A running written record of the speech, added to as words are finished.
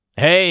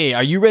Hey,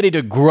 are you ready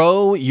to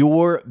grow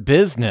your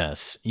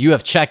business? You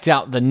have checked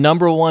out the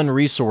number one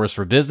resource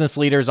for business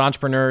leaders,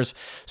 entrepreneurs,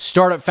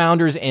 startup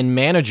founders, and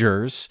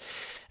managers.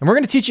 And we're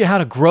going to teach you how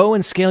to grow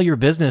and scale your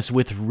business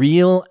with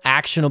real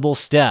actionable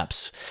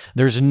steps.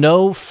 There's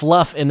no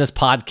fluff in this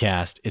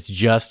podcast. It's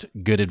just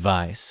good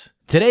advice.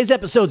 Today's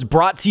episode is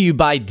brought to you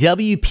by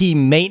WP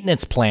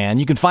Maintenance Plan.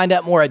 You can find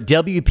out more at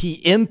WPMP.org.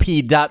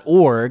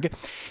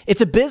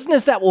 It's a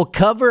business that will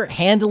cover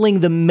handling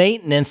the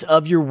maintenance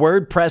of your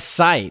WordPress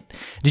site.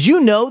 Did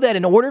you know that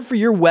in order for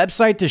your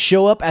website to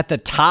show up at the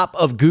top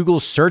of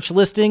Google's search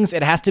listings,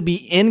 it has to be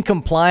in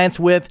compliance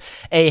with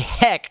a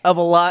heck of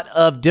a lot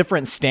of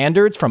different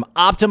standards, from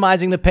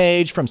optimizing the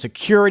page, from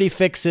security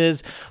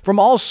fixes, from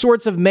all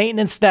sorts of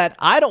maintenance that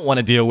I don't want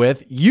to deal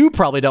with. You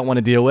probably don't want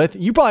to deal with.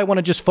 You probably want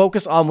to just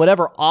focus on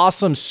whatever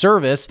awesome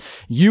service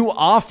you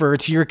offer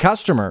to your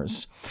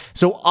customers.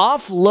 So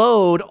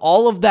offload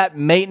all of that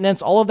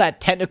maintenance, all of that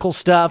technical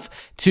stuff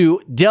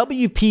to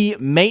WP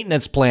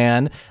Maintenance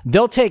Plan.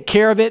 They'll take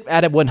care of it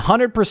at a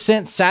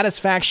 100%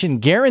 satisfaction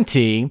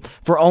guarantee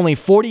for only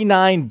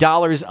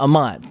 $49 a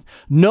month.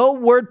 No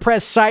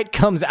WordPress site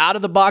comes out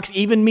of the box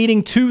even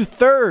meeting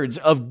 2/3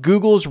 of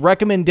Google's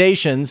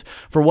recommendations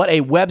for what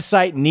a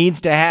website needs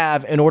to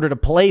have in order to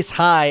place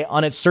high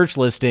on its search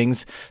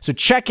listings. So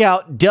check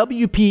out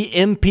WPMP.org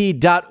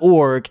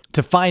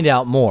to find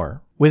out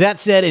more. With that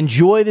said,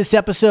 enjoy this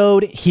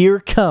episode. Here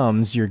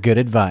comes your good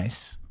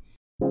advice.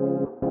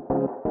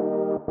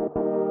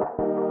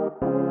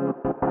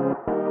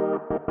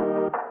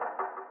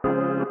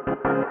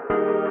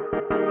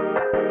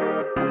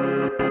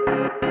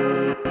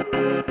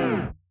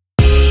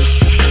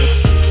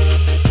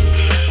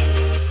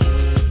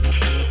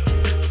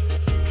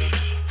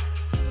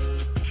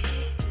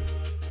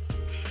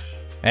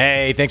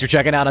 Hey, thanks for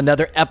checking out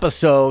another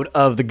episode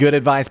of the Good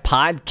Advice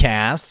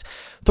Podcast.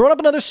 Throwing up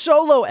another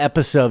solo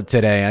episode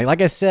today.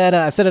 Like I said,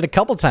 I've said it a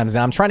couple times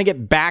now. I'm trying to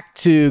get back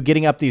to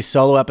getting up these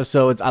solo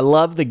episodes. I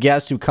love the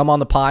guests who come on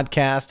the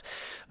podcast.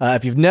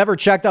 If you've never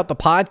checked out the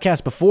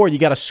podcast before, you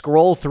got to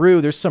scroll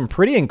through. There's some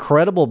pretty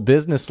incredible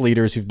business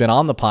leaders who've been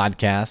on the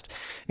podcast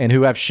and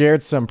who have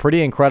shared some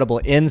pretty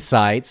incredible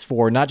insights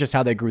for not just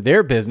how they grew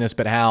their business,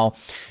 but how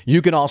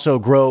you can also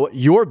grow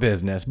your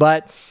business.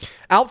 But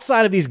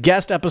outside of these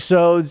guest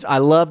episodes, I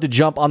love to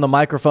jump on the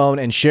microphone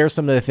and share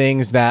some of the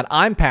things that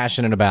I'm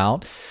passionate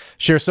about,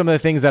 share some of the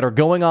things that are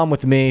going on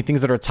with me,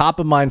 things that are top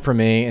of mind for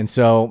me. And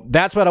so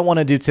that's what I want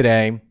to do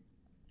today.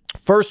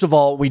 First of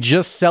all, we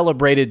just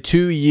celebrated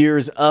 2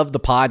 years of the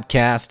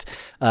podcast.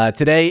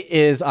 Today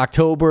is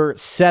October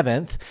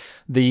 7th.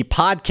 The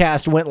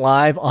podcast went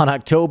live on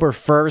October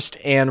 1st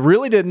and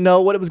really didn't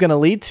know what it was going to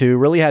lead to,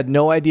 really had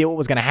no idea what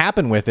was going to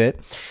happen with it.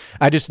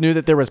 I just knew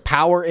that there was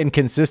power in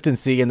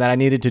consistency and that I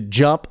needed to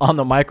jump on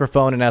the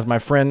microphone. And as my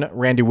friend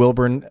Randy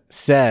Wilburn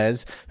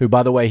says, who,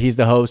 by the way, he's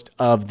the host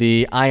of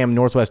the I Am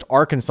Northwest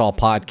Arkansas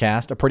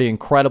podcast, a pretty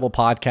incredible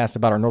podcast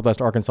about our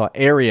Northwest Arkansas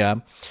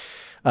area.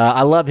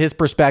 I love his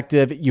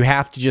perspective. You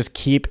have to just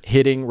keep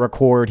hitting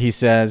record, he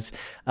says.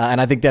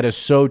 And I think that is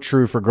so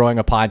true for growing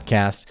a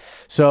podcast.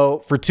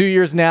 So for 2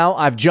 years now,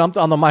 I've jumped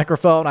on the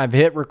microphone. I've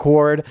hit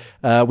record.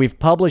 We've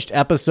published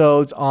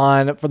episodes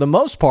on, for the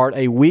most part,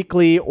 a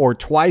weekly or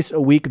twice a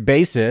week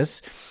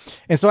basis.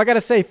 And so I got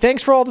to say,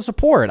 thanks for all the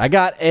support. I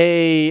got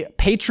a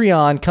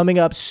Patreon coming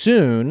up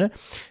soon.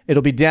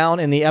 It'll be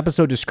down in the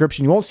episode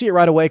description. You won't see it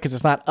right away because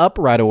it's not up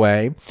right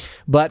away.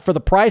 But for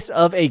the price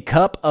of a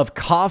cup of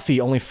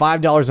coffee, only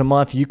 $5 a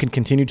month, you can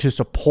continue to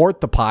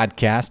support the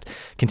podcast,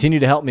 continue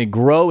to help me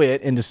grow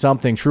it into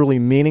something truly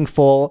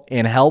meaningful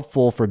and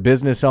helpful for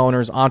business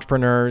owners,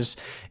 entrepreneurs,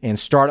 and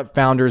startup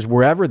founders,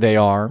 wherever they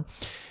are.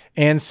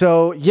 And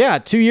so,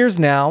 2 years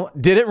now,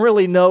 didn't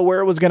really know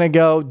where it was going to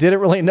go, didn't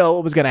really know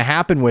what was going to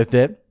happen with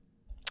it.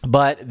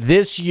 But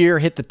this year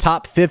hit the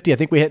top 50. I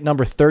think we hit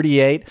number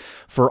 38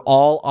 for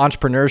all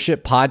entrepreneurship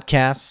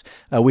podcasts.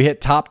 We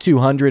hit top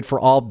 200 for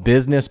all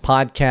business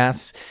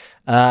podcasts.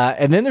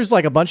 And then there's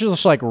like a bunch of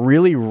just like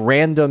really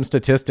random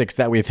statistics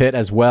that we've hit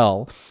as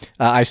well.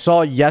 I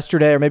saw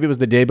yesterday, or maybe it was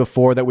the day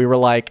before, that we were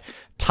like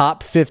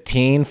top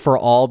 15 for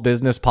all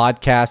business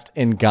podcasts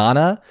in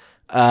Ghana.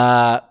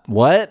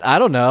 What? I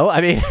don't know.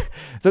 I mean,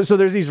 so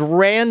there's these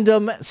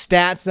random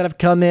stats that have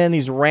come in,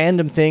 these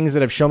random things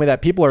that have shown me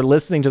that people are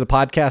listening to the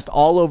podcast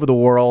all over the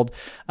world.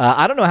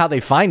 I don't know how they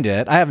find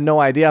it. I have no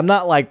idea. I'm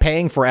not like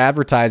paying for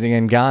advertising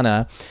in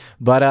Ghana,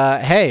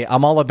 but hey,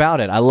 I'm all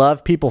about it. I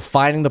love people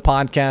finding the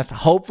podcast.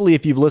 Hopefully,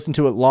 if you've listened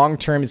to it long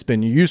term, it's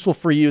been useful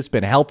for you. It's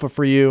been helpful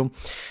for you.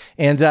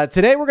 And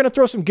today we're going to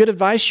throw some good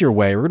advice your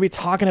way. We're going to be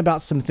talking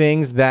about some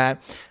things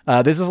that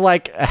this is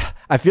like,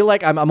 I feel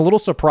like I'm a little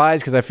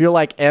surprised because I feel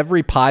like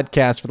every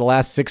podcast for the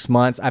last 6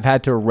 months, I've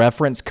had to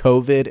reference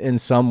COVID in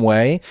some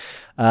way.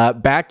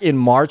 Back in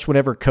March,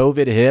 whenever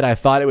COVID hit, I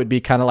thought it would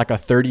be kind of like a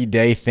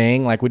 30-day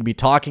thing. Like we'd be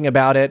talking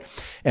about it.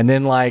 And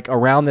then like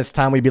around this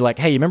time, we'd be like,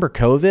 hey, you remember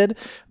COVID?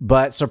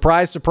 But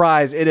surprise,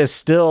 surprise, it is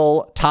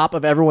still top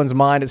of everyone's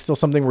mind. It's still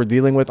something we're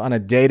dealing with on a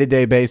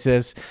day-to-day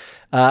basis.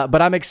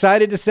 But I'm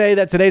excited to say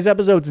that today's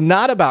episode's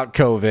not about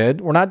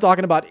COVID. We're not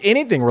talking about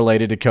anything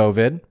related to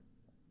COVID.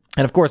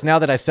 And of course, now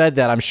that I said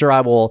that, I'm sure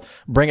I will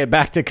bring it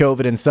back to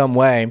COVID in some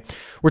way.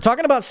 We're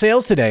talking about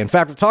sales today. In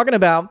fact, we're talking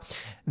about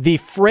the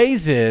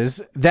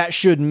phrases that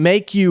should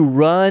make you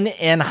run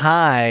and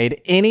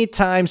hide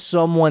anytime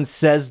someone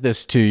says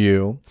this to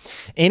you.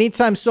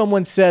 Anytime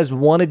someone says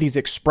one of these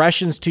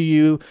expressions to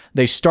you,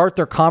 they start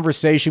their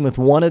conversation with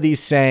one of these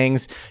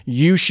sayings,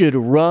 you should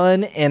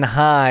run and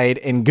hide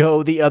and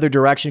go the other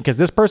direction, because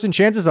this person,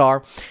 chances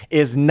are,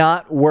 is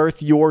not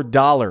worth your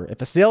dollar.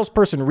 If a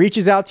salesperson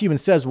reaches out to you and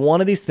says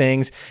one of these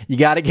things, you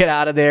got to get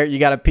out of there. You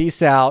got to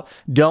peace out.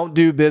 Don't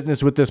do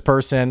business with this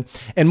person.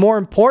 And more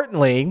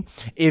importantly,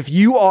 if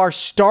you are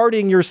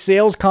starting your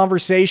sales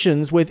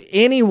conversations with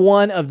any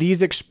one of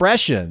these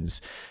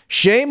expressions,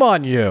 shame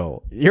on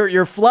you.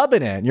 You're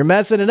flubbing it. You're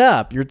messing it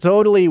up. You're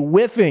totally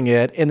whiffing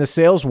it in the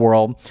sales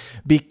world,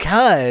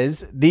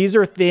 because these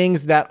are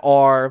things that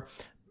are,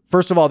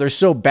 first of all, they're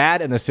so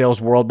bad in the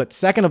sales world, but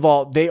second of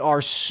all, they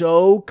are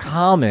so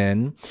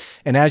common.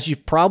 And as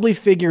you've probably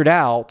figured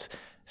out,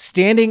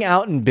 standing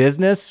out in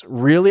business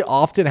really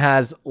often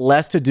has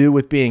less to do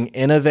with being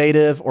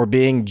innovative or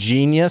being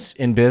genius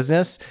in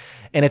business.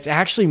 And it's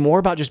actually more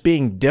about just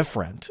being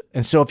different.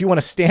 And so if you want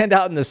to stand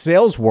out in the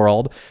sales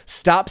world,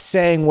 stop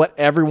saying what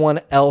everyone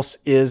else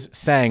is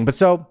saying. But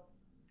so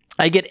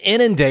I get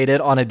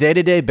inundated on a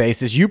day-to-day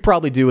basis. You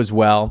probably do as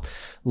well.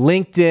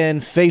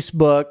 LinkedIn,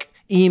 Facebook,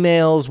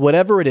 emails,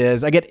 whatever it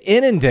is, I get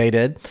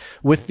inundated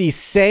with these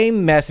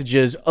same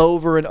messages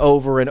over and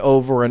over and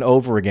over and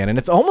over again. And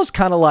it's almost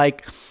kind of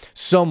like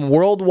some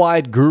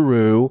worldwide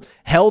guru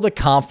held a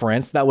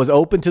conference that was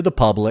open to the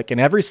public and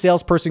every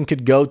salesperson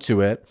could go to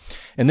it.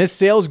 And this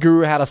sales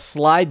guru had a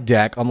slide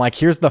deck on like,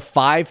 here's the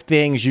 5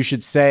 things you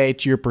should say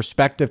to your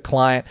prospective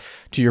client,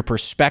 to your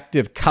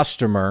prospective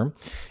customer.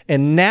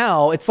 And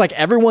now it's like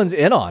everyone's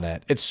in on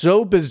it. It's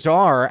so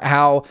bizarre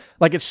how,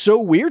 like, it's so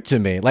weird to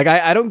me. Like,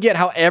 I don't get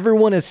how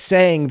everyone is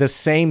saying the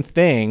same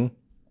thing.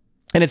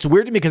 And it's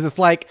weird to me because it's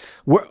like,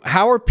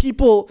 how are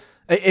people...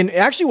 And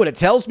actually what it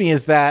tells me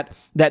is that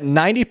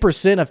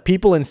 90% of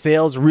people in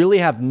sales really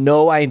have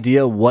no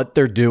idea what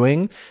they're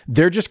doing.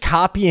 They're just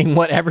copying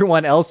what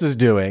everyone else is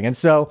doing. And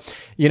so,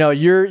 you know,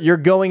 you're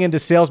going into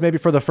sales maybe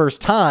for the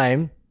first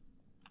time,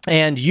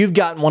 and you've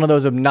gotten one of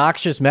those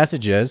obnoxious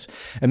messages,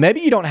 and maybe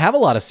you don't have a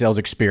lot of sales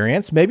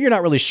experience. Maybe you're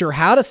not really sure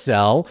how to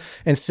sell.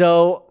 And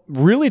so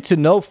really, to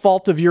no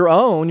fault of your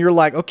own, you're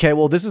like, okay,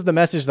 well, this is the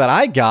message that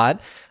I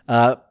got.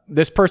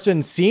 This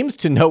person seems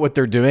to know what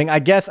they're doing. I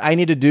guess I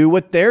need to do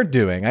what they're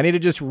doing. I need to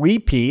just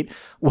repeat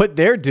what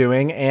they're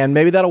doing, and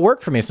maybe that'll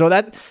work for me. So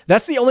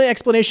that's the only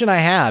explanation I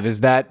have, is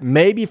that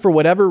maybe for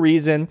whatever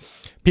reason,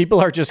 people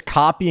are just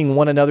copying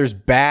one another's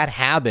bad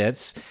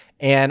habits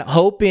and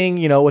hoping,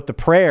 you know, with the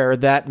prayer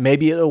that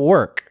maybe it'll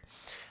work.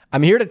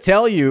 I'm here to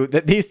tell you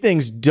that these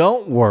things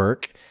don't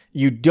work.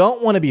 You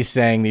don't want to be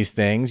saying these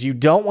things. You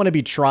don't want to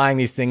be trying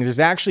these things. There's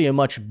actually a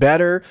much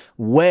better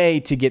way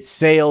to get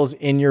sales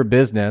in your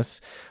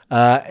business.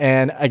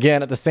 And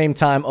again, at the same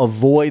time,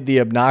 avoid the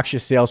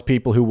obnoxious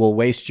salespeople who will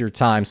waste your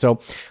time.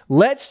 So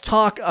let's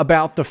talk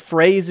about the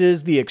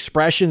phrases, the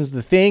expressions,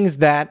 the things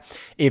that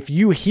if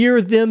you hear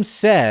them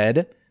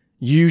said,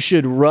 you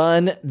should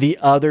run the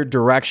other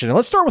direction. And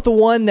let's start with the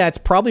one that's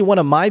probably one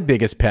of my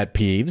biggest pet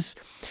peeves.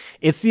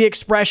 It's the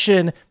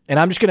expression, and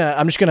I'm just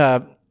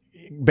gonna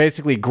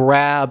basically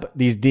grab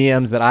these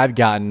DMs that I've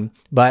gotten,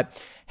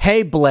 but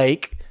hey,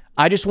 Blake,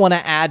 I just want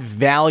to add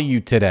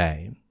value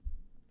today.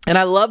 And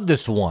I love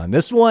this one.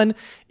 This one,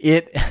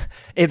 it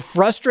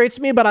frustrates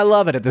me, but I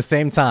love it at the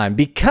same time,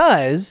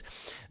 because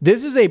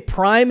this is a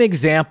prime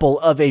example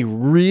of a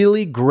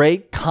really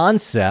great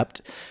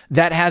concept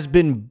that has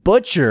been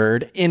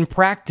butchered in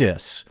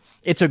practice.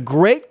 It's a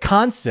great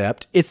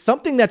concept. It's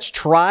something that's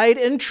tried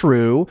and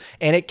true,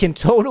 and it can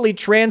totally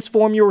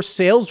transform your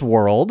sales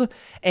world.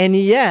 And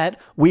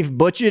yet we've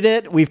butchered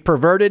it. We've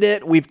perverted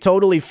it. We've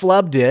totally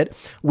flubbed it.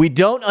 We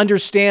don't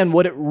understand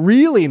what it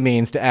really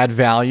means to add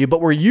value,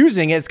 but we're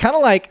using it. It's kind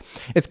of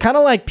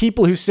like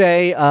people who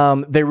say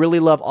they really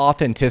love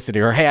authenticity,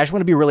 or, hey, I just want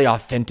to be really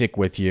authentic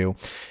with you.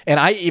 And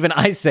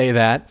I say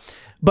that.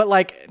 But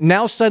like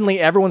now suddenly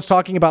everyone's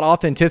talking about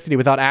authenticity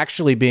without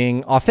actually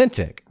being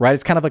authentic, right?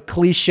 It's kind of a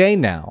cliche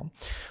now.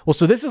 Well,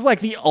 so this is like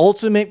the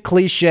ultimate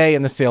cliche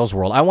in the sales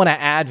world. I want to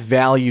add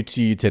value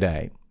to you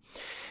today.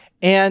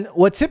 And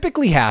what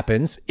typically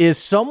happens is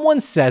someone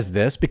says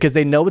this because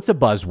they know it's a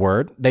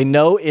buzzword. They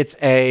know it's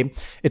a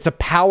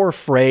power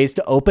phrase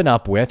to open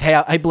up with.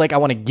 Hey, Blake, I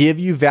want to give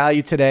you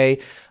value today.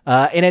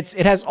 And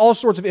it has all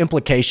sorts of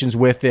implications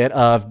with it,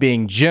 of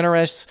being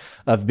generous,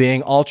 of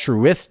being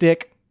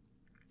altruistic.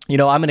 You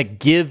know, I'm going to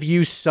give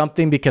you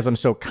something because I'm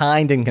so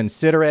kind and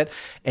considerate,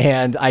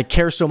 and I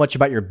care so much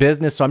about your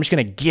business. So I'm just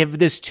going to give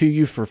this to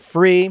you for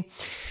free.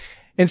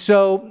 And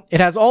so it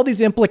has all these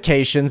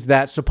implications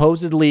that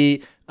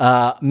supposedly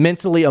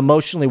mentally,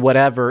 emotionally,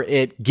 whatever,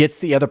 it gets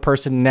the other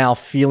person now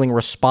feeling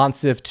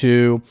responsive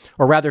to,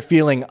 or rather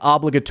feeling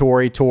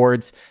obligatory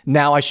towards,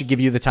 now I should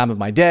give you the time of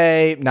my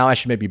day. Now I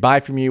should maybe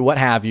buy from you, what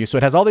have you. So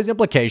it has all these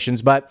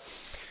implications, but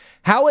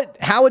how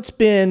it's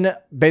been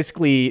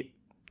basically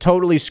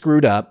totally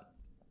screwed up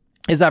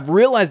is I've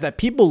realized that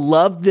people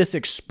love this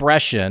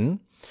expression,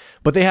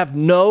 but they have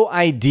no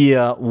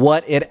idea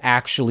what it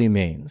actually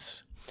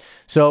means.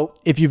 So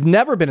if you've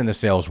never been in the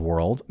sales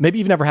world, maybe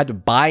you've never had to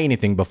buy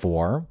anything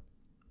before,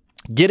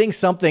 getting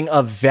something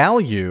of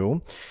value,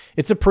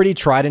 it's a pretty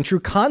tried and true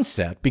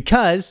concept,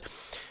 because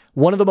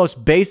one of the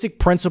most basic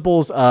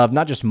principles of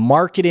not just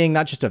marketing,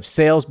 not just of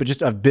sales, but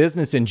just of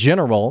business in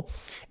general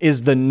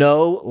is the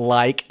know,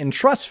 like, and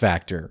trust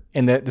factor.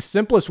 And the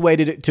simplest way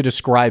to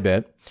describe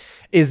it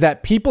is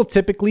that people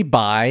typically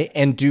buy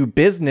and do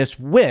business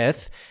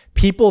with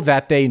people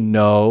that they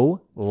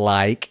know,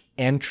 like,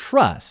 and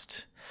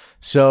trust.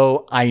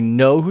 So I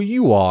know who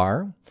you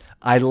are.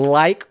 I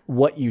like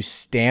what you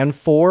stand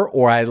for,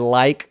 or I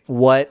like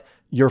what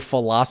your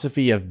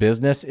philosophy of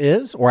business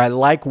is, or I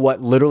like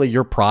what literally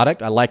your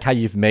product, I like how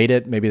you've made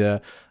it, maybe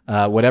the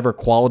whatever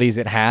qualities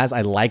it has.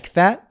 I like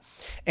that.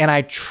 And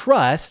I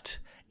trust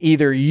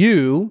either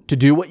you to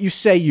do what you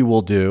say you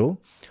will do,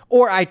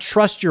 or I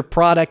trust your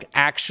product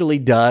actually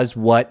does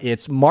what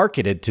it's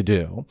marketed to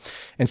do.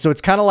 And so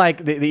it's kind of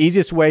like the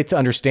easiest way to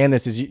understand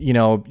this is, you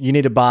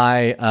need to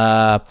buy,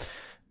 I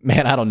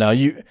don't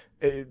know.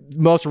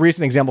 Most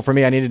recent example for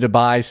me, I needed to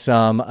buy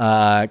some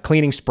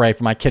cleaning spray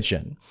for my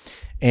kitchen.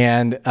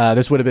 And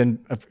this would have been,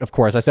 of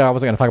course, I said I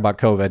wasn't going to talk about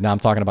COVID. Now I'm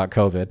talking about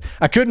COVID.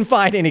 I couldn't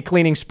find any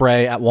cleaning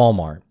spray at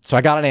Walmart. So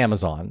I got on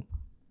Amazon,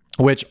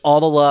 which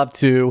all the love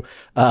to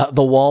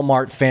the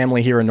Walmart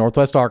family here in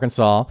Northwest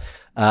Arkansas,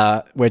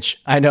 which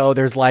I know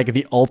there's like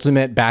the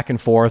ultimate back and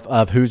forth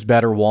of who's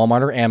better,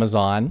 Walmart or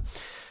Amazon.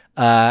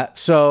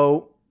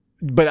 So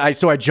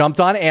I jumped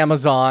on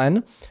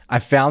Amazon. I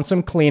found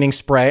some cleaning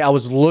spray. I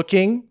was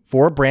looking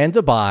for a brand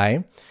to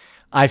buy.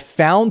 I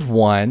found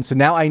one. So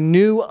now I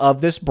knew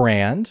of this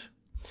brand.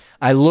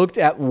 I looked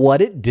at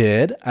what it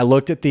did. I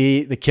looked at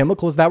the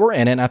chemicals that were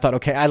in it. And I thought,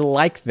 okay, I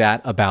like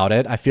that about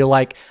it. I feel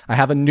like I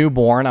have a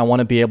newborn. I want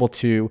to be able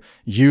to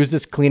use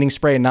this cleaning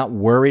spray and not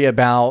worry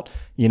about,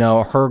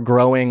 her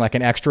growing like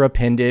an extra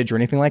appendage or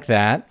anything like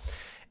that.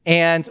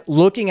 And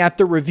looking at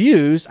the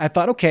reviews, I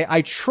thought, okay,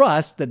 I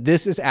trust that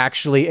this is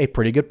actually a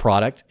pretty good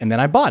product. And then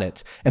I bought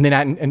it. And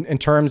then in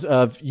terms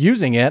of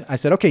using it, I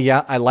said, okay,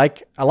 yeah, I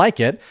like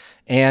it.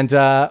 And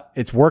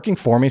it's working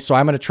for me. So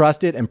I'm going to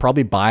trust it and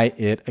probably buy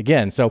it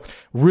again. So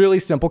really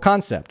simple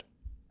concept.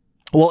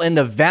 Well, in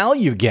the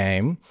value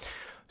game,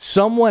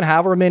 someone,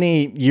 however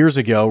many years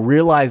ago,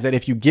 realized that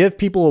if you give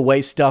people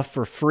away stuff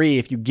for free,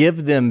 if you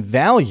give them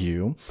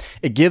value,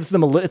 it gives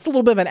them it's a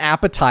little bit of an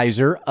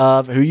appetizer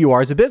of who you are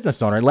as a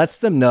business owner. It lets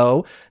them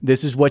know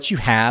this is what you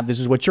have,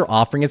 this is what you're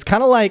offering. It's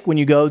kind of like when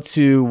you go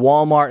to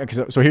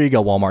Walmart. So here you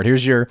go, Walmart.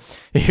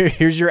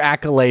 Here's your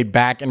accolade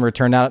back in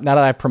return. Now that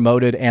I've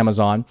promoted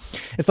Amazon,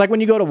 it's like when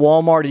you go to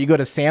Walmart or you go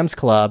to Sam's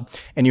Club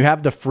and you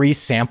have the free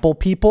sample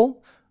people.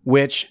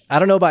 Which I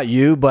don't know about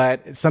you,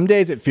 but some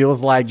days it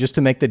feels like just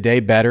to make the day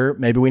better,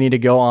 maybe we need to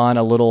go on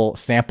a little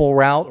sample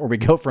route, or we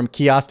go from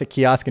kiosk to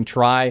kiosk and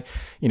try,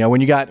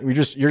 when you're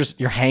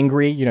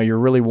hangry, you're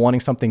really wanting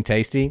something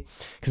tasty,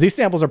 because these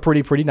samples are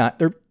pretty nice.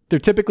 They're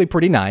typically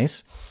pretty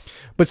nice.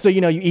 But so,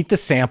 you eat the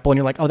sample and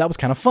you're like, oh, that was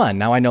kind of fun.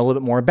 Now I know a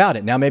little bit more about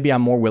it. Now maybe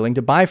I'm more willing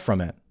to buy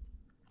from it.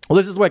 Well,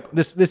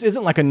 this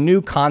isn't like a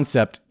new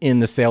concept in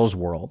the sales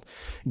world.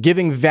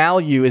 Giving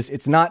value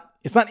it's not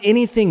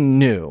anything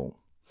new.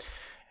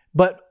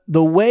 But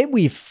the way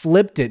we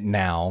flipped it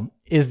now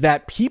is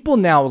that people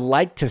now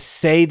like to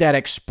say that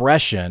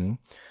expression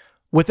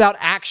without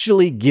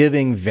actually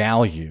giving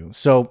value.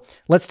 So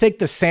let's take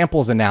the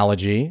samples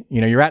analogy.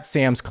 You're at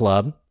Sam's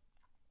Club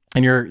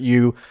and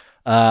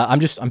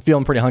I'm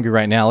feeling pretty hungry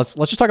right now. Let's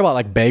just talk about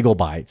like bagel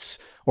bites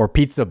or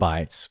pizza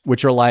bites,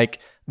 which are like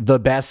the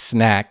best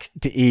snack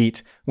to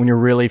eat when you're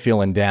really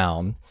feeling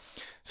down.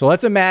 So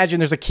let's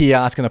imagine there's a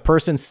kiosk and the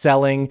person's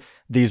selling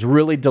these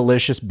really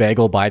delicious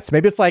bagel bites.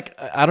 Maybe it's like,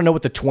 I don't know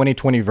what the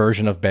 2020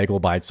 version of bagel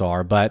bites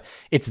are, but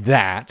it's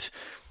that.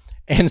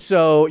 And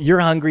so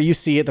you're hungry, you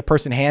see it, the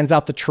person hands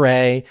out the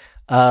tray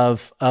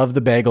of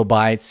the bagel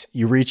bites.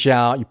 You reach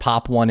out, you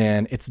pop one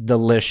in. It's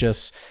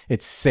delicious.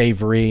 It's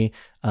savory.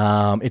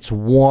 It's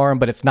warm,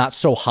 but it's not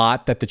so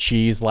hot that the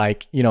cheese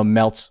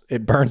melts.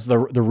 It burns the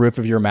roof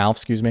of your mouth,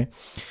 excuse me.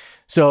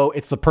 So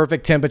it's the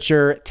perfect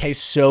temperature. It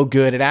tastes so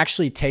good. It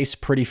actually tastes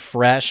pretty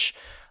fresh.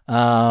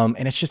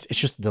 And it's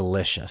just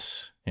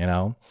delicious,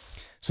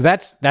 So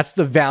that's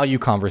the value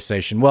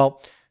conversation.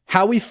 Well,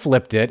 how we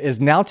flipped it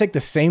is now take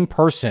the same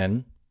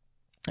person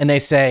and they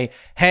say,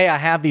 hey, I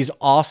have these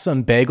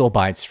awesome bagel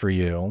bites for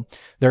you.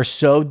 They're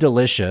so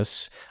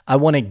delicious. I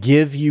want to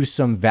give you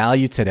some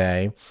value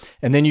today.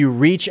 And then you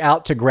reach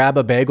out to grab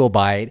a bagel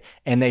bite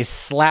and they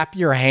slap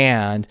your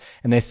hand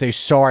and they say,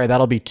 sorry,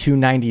 that'll be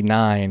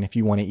 $2.99 if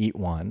you want to eat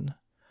one.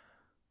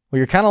 Well,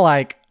 you're kind of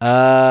like,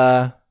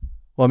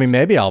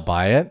 maybe I'll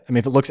buy it. I mean,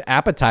 if it looks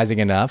appetizing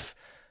enough,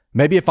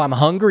 Maybe if I'm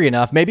hungry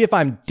enough, maybe if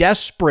I'm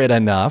desperate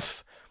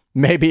enough,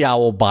 maybe I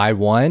will buy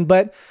one.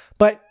 But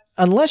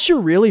unless you're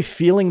really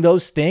feeling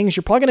those things,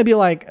 you're probably going to be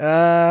like,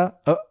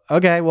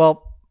 okay,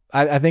 well,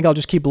 I think I'll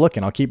just keep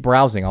looking. I'll keep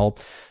browsing.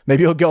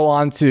 You'll go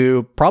on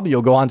to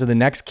the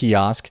next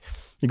kiosk.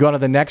 You go on to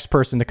the next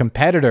person, the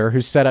competitor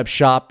who's set up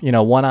shop,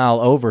 one aisle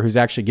over, who's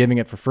actually giving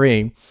it for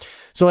free.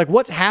 So like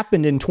what's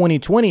happened in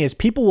 2020 is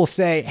people will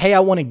say, hey, I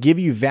want to give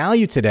you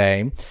value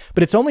today,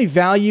 but it's only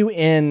value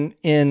in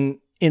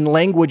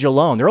language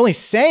alone. They're only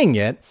saying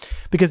it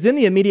because then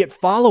the immediate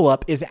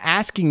follow-up is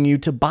asking you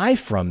to buy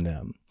from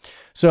them.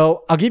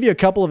 So I'll give you a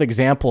couple of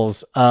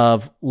examples I'll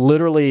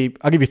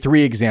give you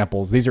 3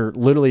 examples. These are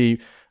literally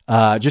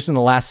just in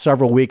the last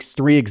several weeks,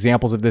 3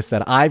 examples of this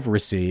that I've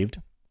received.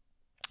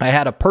 I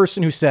had a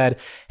person who said,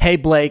 hey,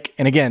 Blake,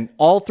 and again,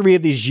 all 3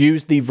 of these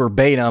use the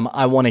verbatim,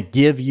 I want to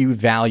give you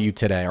value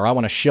today, or I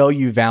want to show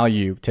you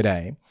value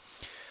today.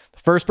 The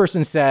first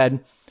person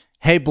said,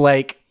 hey,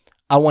 Blake,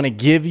 I want to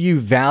give you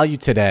value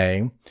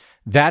today.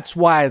 That's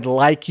why I'd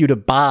like you to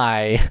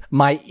buy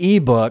my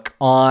ebook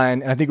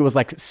on, and I think it was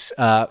like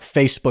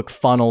Facebook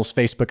funnels,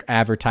 Facebook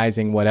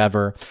advertising,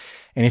 whatever.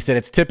 And he said,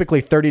 it's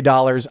typically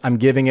 $30. I'm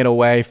giving it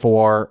away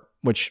for,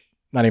 which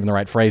not even the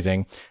right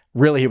phrasing.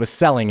 Really, he was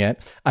selling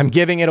it. I'm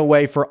giving it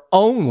away for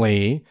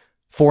only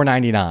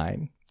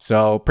 $4.99.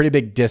 So pretty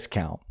big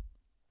discount.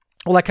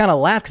 Well, I kind of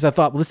laughed because I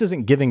thought, well, this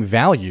isn't giving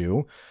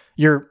value.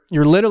 You're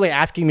literally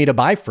asking me to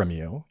buy from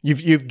you.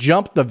 You've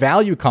jumped the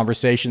value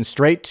conversation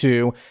straight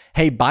to,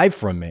 hey, buy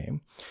from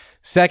me.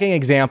 Second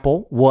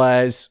example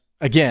was,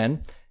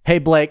 again, hey,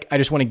 Blake, I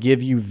just want to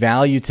give you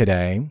value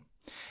today.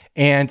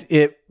 And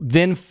it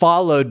then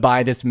followed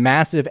by this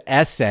massive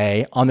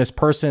essay on this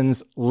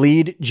person's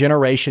lead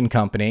generation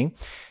company.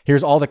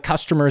 Here's all the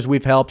customers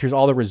we've helped. Here's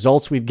all the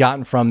results we've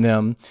gotten from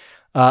them.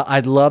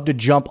 I'd love to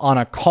jump on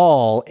a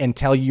call and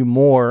tell you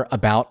more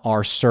about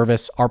our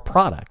service, our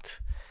product.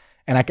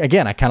 And I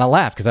kind of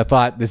laughed because I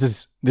thought this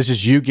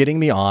is you getting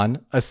me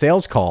on a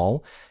sales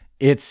call.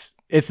 It's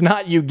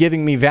not you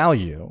giving me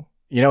value.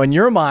 In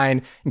your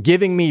mind,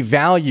 giving me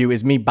value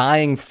is me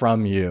buying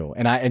from you.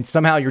 And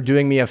somehow you're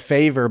doing me a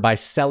favor by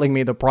selling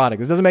me the product.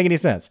 This doesn't make any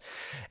sense.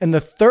 And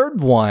the third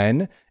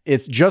one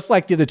is just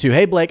like the other 2.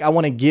 Hey, Blake, I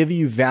want to give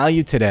you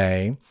value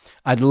today.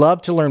 I'd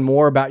love to learn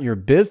more about your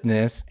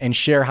business and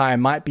share how I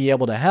might be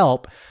able to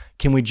help.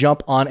 Can we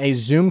jump on a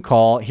Zoom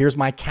call? Here's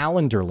my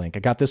calendar link. I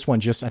got this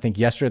one just, I think,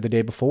 yesterday or the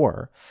day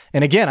before.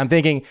 And again, I'm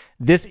thinking,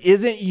 this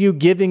isn't you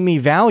giving me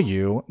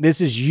value.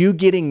 This is you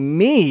getting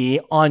me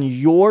on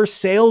your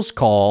sales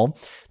call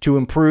to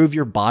improve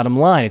your bottom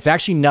line. It's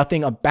actually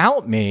nothing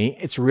about me.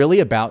 It's really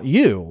about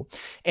you.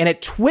 And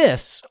it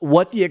twists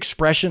what the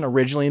expression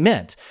originally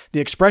meant. The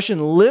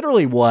expression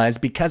literally was,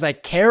 because I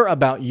care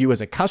about you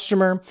as a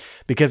customer,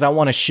 because I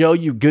want to show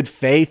you good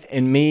faith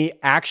in me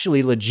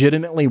actually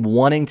legitimately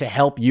wanting to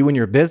help you in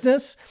your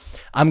business,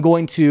 I'm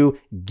going to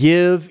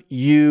give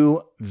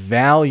you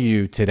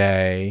value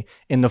today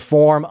in the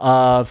form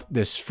of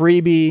this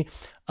freebie,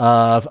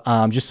 of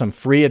just some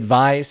free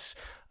advice.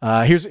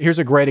 Here's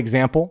a great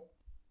example.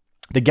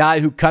 The guy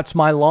who cuts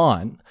my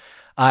lawn,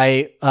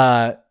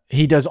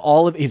 he does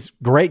he's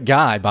a great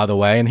guy, by the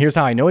way. And here's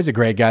how I know he's a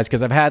great guy is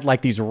because I've had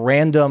like these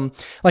random,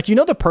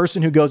 the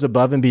person who goes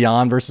above and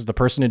beyond versus the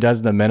person who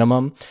does the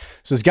minimum.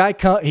 So this guy,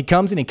 he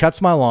comes and he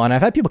cuts my lawn.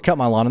 I've had people cut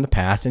my lawn in the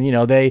past and,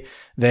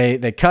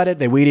 they cut it,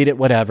 they weed eat it,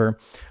 whatever.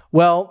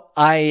 Well,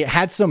 I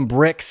had some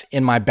bricks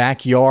in my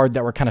backyard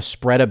that were kind of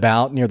spread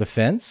about near the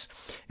fence.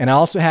 And I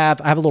have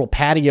a little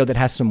patio that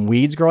has some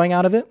weeds growing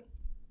out of it.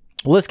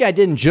 Well, this guy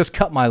didn't just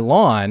cut my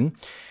lawn.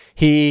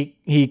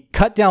 He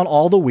cut down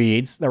all the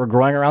weeds that were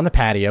growing around the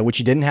patio, which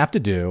he didn't have to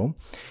do.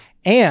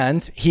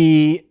 And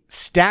he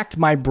stacked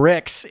my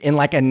bricks in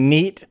like a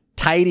neat,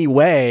 tidy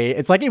way.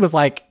 It's like he was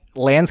like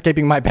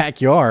landscaping my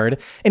backyard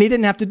and he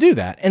didn't have to do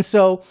that. And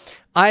so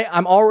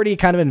I'm already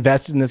kind of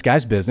invested in this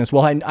guy's business.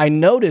 Well, I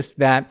noticed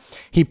that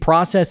he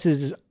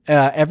processes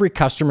every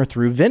customer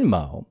through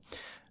Venmo.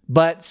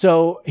 But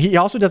so he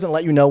also doesn't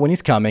let you know when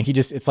he's coming.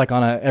 It's like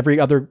on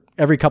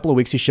every couple of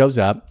weeks he shows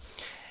up.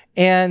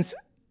 And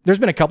there's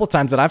been a couple of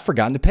times that I've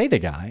forgotten to pay the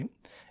guy.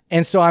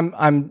 And so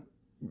I'm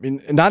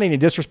not any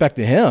disrespect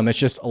to him. It's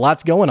just a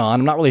lot's going on.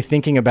 I'm not really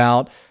thinking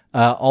about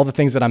all the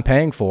things that I'm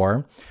paying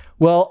for.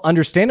 Well,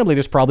 understandably,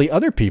 there's probably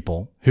other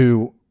people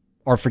who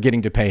are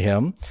forgetting to pay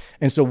him.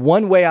 And so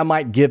one way I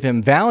might give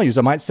him value is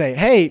I might say,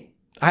 hey,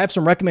 I have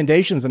some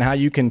recommendations on how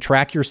you can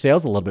track your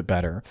sales a little bit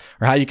better,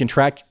 or how you can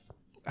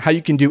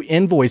do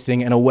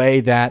invoicing in a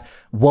way that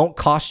won't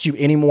cost you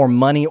any more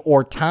money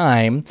or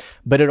time,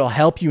 but it'll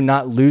help you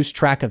not lose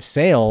track of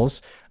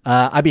sales.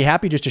 I'd be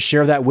happy just to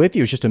share that with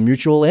you. It's just a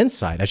mutual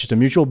insight. That's just a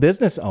mutual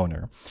business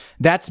owner.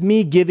 That's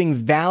me giving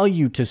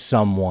value to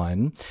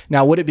someone.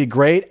 Now, would it be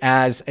great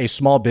as a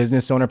small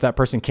business owner if that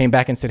person came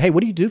back and said, hey,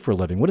 what do you do for a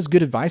living? What does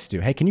good advice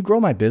do? Hey, can you grow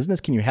my business?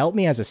 Can you help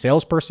me as a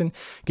salesperson?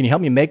 Can you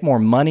help me make more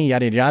money?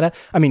 Yada, yada, yada.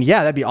 I mean, yeah,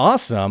 that'd be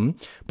awesome.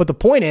 But the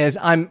point is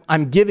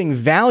I'm giving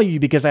value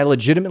because I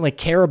legitimately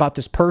care about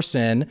this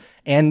person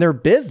and their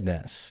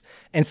business.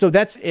 And so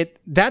that's it.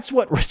 That's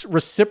what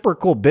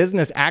reciprocal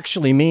business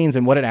actually means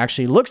and what it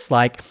actually looks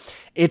like.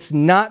 It's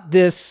not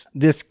this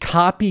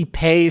copy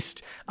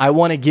paste. I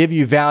want to give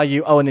you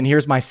value. Oh, and then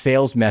here's my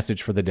sales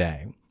message for the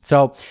day.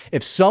 So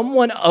if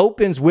someone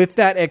opens with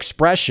that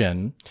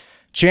expression,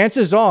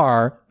 chances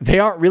are they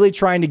aren't really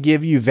trying to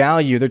give you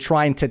value. They're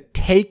trying to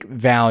take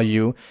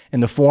value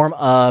in the form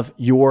of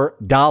your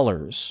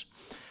dollars.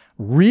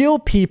 Real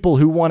people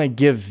who want to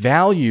give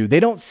value, they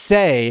don't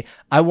say,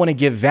 I want to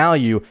give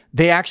value.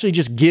 They actually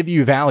just give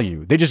you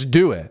value. They just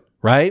do it,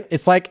 right?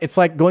 It's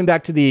like going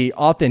back to the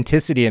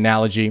authenticity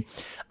analogy.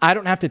 I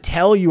don't have to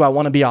tell you I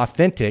want to be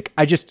authentic.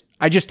 I just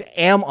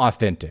am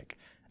authentic.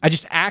 I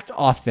just act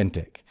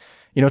authentic.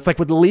 It's like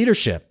with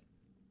leadership.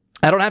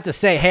 I don't have to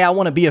say, hey, I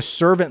want to be a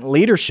servant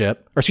leader.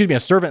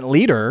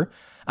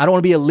 I don't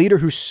want to be a leader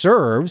who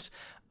serves.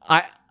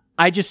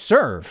 I just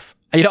serve.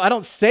 I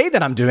don't say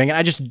that I'm doing it.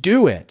 I just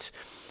do it.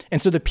 And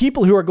so the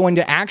people who are going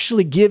to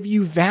actually give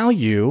you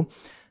value,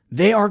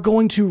 they are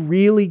going to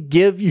really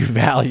give you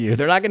value.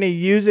 They're not going to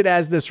use it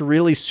as this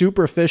really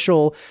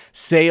superficial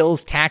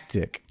sales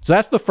tactic. So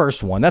that's the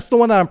first one. That's the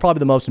one that I'm probably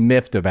the most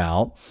miffed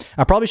about.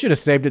 I probably should have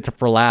saved it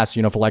for last,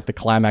 for like the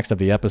climax of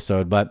the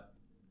episode. But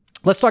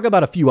let's talk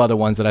about a few other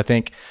ones that I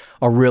think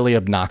are really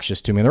obnoxious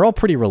to me. They're all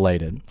pretty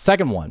related.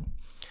 Second one.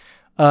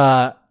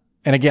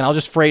 And again, I'll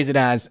just phrase it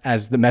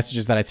as the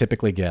messages that I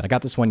typically get. I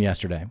got this one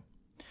yesterday.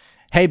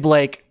 Hey,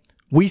 Blake,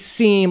 we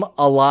seem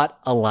a lot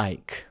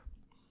alike.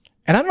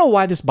 And I don't know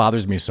why this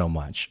bothers me so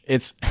much.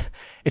 It's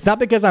not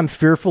because I'm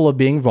fearful of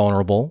being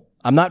vulnerable.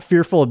 I'm not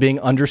fearful of being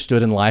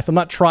understood in life. I'm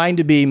not trying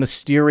to be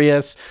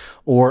mysterious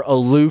or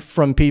aloof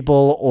from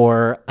people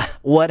or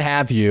what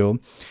have you.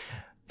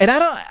 And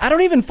I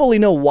don't even fully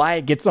know why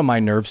it gets on my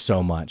nerves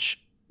so much,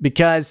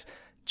 because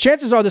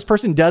chances are this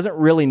person doesn't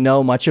really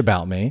know much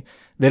about me.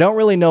 They don't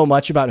really know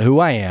much about who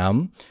I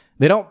am.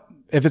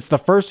 If it's the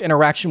first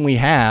interaction we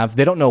have,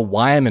 they don't know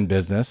why I'm in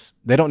business.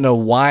 They don't know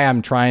what I'm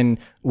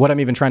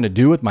even trying to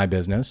do with my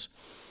business.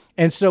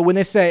 And so when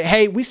they say,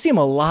 hey, we seem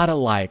a lot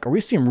alike, or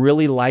we seem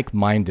really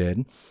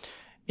like-minded,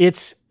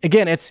 it's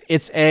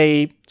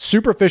a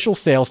superficial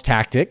sales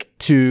tactic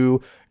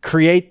to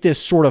create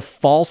this sort of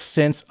false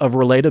sense of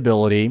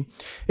relatability.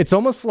 It's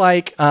almost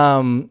like,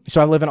 so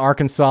I live in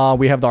Arkansas.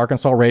 We have the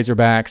Arkansas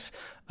Razorbacks.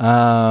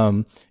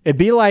 It'd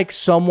be like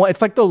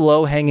it's like the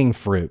low-hanging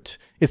fruit.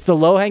 It's the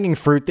low-hanging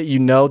fruit that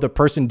the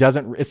person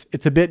doesn't,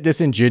 it's a bit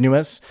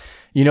disingenuous.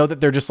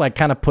 That they're just like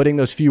kind of putting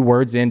those few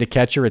words in to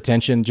catch your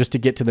attention just to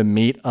get to the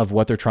meat of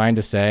what they're trying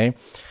to say.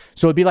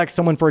 So it'd be like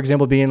someone, for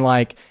example, being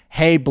like,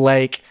 hey,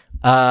 Blake,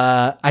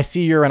 I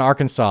see you're in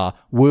Arkansas.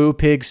 Woo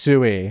pig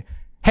suey.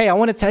 Hey, I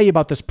want to tell you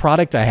about this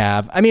product I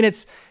have. I mean,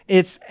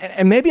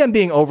 and maybe I'm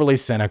being overly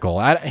cynical.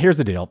 Here's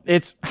the deal.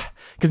 It's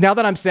because now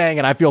that I'm saying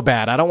it, I feel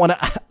bad. I don't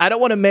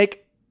want to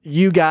make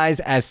you guys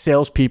as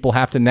salespeople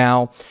have to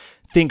now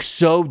think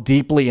so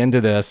deeply into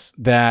this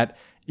that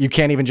you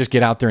can't even just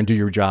get out there and do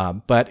your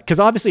job. But because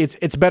obviously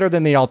it's better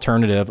than the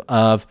alternative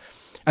of,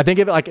 I think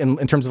of it like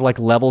in terms of like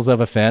levels of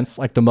offense,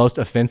 like the most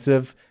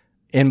offensive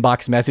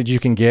inbox message you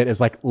can get is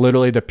like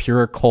literally the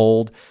pure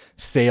cold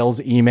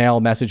sales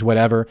email message,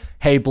 whatever.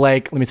 Hey,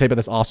 Blake, let me tell you about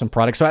this awesome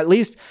product. So at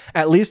least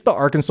the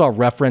Arkansas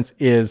reference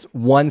is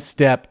one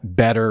step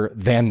better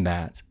than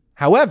that.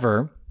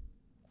 However,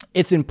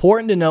 it's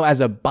important to know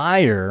as a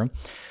buyer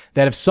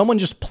that if someone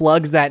just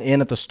plugs that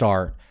in at the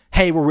start,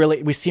 hey,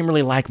 we seem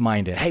really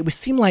like-minded. Hey, we'd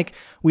seem like,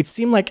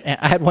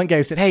 I had one guy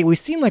who said, hey, we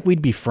seem like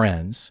we'd be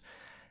friends.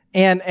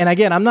 And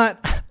again, I'm not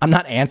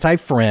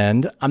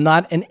anti-friend. I'm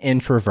not an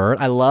introvert.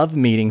 I love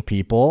meeting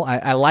people.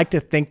 I like to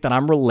think that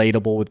I'm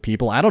relatable with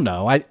people. I don't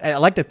know. I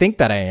like to think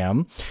that I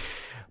am.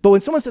 But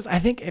when someone says, I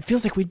think it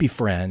feels like we'd be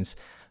friends,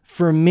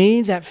 for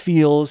me, that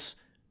feels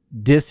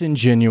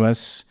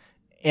disingenuous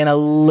and a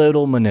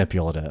little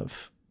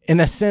manipulative in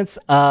the sense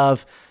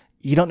of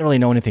you don't really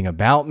know anything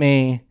about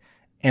me.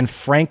 And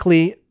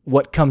frankly,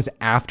 what comes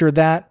after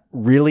that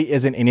really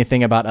isn't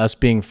anything about us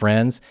being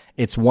friends.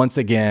 It's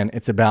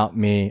about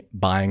me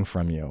buying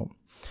from you.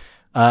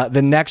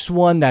 The next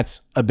one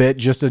that's a bit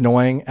just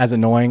annoying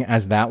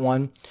as that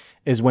one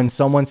is when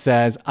someone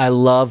says, I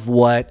love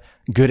what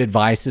Good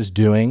Advice is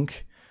doing.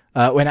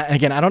 I don't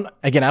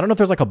know if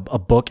there's like a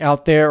book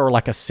out there or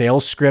like a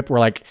sales script where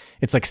like,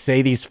 it's like,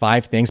 say these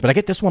 5 things, but I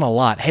get this one a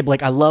lot. Hey,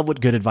 Blake, I love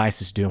what Good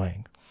Advice is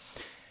doing.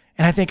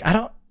 And I think,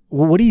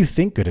 what do you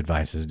think Good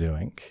Advice is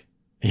doing?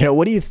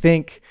 What do you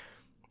think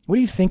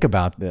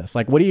about this?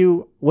 Like,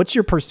 what's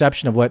your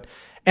perception of what,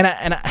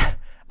 I'm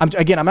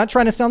not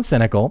trying to sound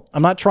cynical.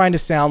 I'm not trying to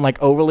sound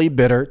like overly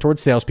bitter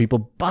towards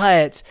salespeople,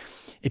 but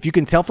if you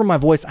can tell from my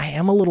voice, I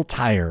am a little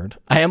tired.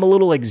 I am a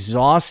little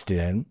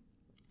exhausted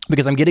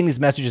because I'm getting these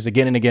messages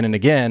again and again and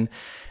again.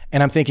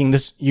 And I'm thinking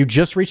you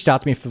just reached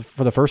out to me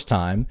for the first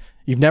time.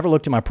 You've never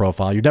looked at my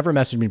profile. You've never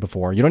messaged me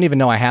before. You don't even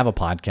know I have a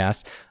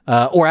podcast.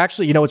 Or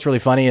actually, what's really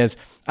funny is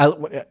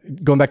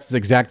going back to this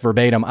exact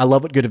verbatim, I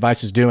love what Good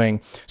Advice is doing.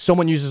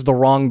 Someone uses the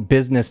wrong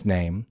business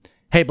name.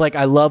 Hey, Blake,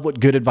 I love what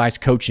Good Advice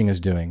Coaching is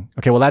doing.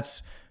 Okay, well,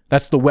 that's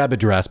That's the web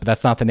address, but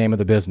that's not the name of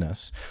the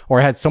business. Or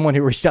I had someone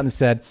who reached out and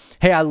said,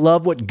 hey, I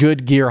love what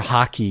Good Gear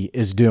Hockey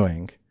is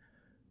doing.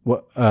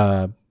 What?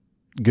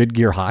 Good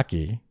Gear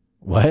Hockey?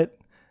 What?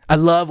 I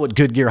love what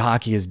Good Gear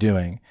Hockey is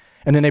doing.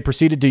 And then they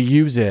proceeded to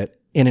use it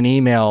in an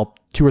email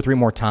 2 or 3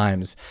 more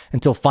times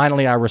until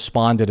finally I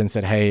responded and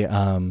said, hey,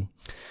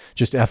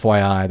 just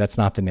FYI, that's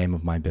not the name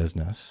of my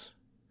business.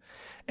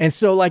 And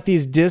so like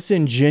these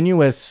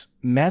disingenuous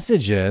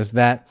messages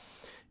that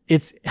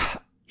it's,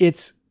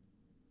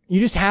 you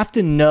just have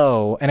to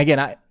know. And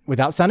again,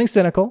 without sounding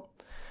cynical,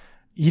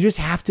 you just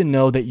have to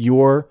know that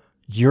your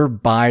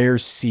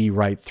buyers see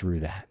right through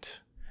that.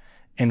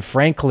 And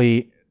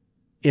frankly,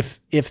 if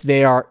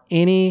they are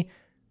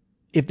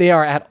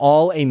at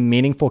all a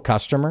meaningful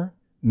customer,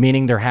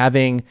 meaning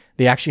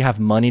they actually have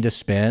money to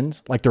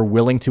spend, like they're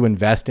willing to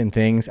invest in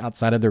things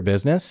outside of their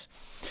business,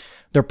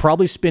 they're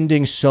probably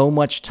spending so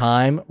much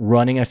time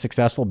running a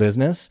successful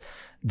business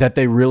that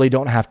they really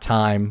don't have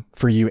time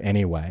for you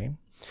anyway.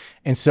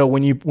 And so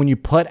when you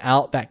put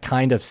out that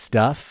kind of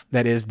stuff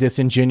that is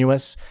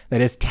disingenuous,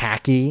 that is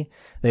tacky,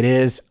 that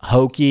is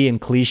hokey and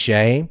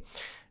cliche,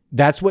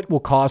 that's what will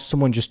cause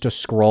someone just to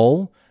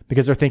scroll,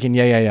 because they're thinking,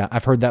 yeah,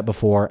 I've heard that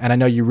before. And I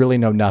know you really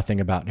know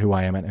nothing about who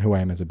I am and who I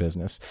am as a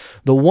business.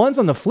 The ones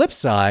on the flip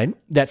side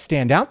that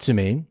stand out to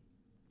me,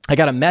 I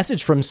got a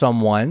message from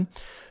someone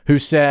who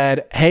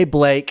said, hey,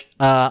 Blake,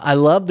 I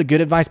love the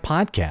Good Advice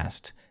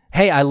podcast.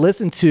 Hey, I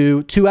listened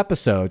to 2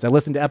 episodes. I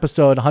listened to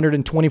episode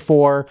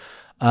 124,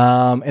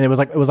 and it was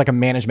like a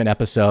management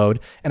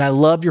episode. And I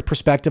loved your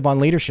perspective on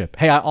leadership.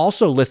 Hey, I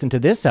also listened to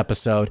this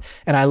episode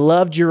and I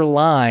loved your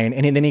line.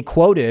 And then he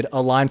quoted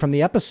a line from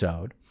the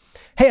episode.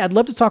 Hey, I'd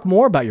love to talk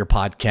more about your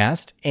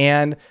podcast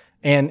and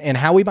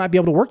how we might be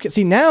able to work it.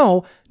 See,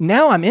 now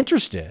I'm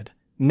interested.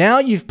 Now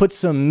you've put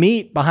some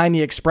meat behind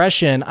the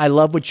expression, I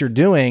love what you're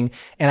doing,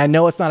 and I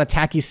know it's not a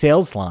tacky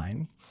sales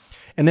line.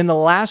 And then the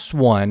last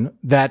one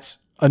that's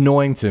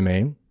annoying to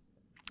me,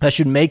 that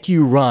should make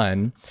you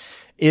run,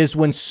 is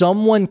when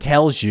someone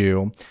tells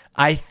you,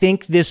 I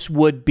think this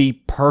would be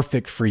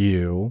perfect for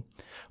you,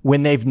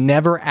 when they've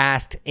never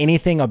asked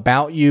anything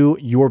about you,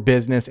 your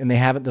business, and they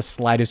haven't the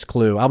slightest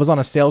clue. I was on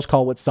a sales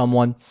call with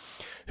someone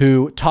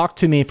who talked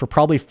to me for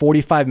probably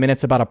 45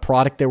 minutes about a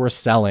product they were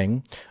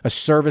selling, a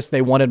service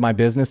they wanted my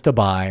business to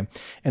buy.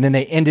 And then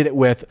they ended it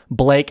with,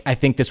 Blake, I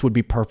think this would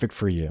be perfect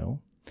for you.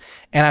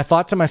 And I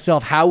thought to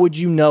myself, how would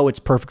you know it's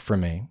perfect for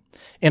me?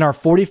 In our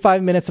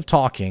 45 minutes of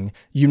talking,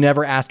 you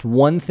never asked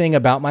one thing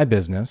about my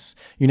business.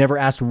 You never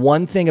asked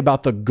one thing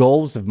about the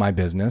goals of my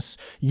business.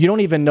 You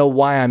don't even know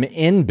why I'm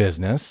in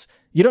business.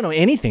 You don't know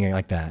anything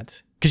like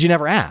that because you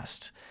never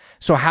asked.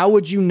 So how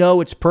would you know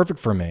it's perfect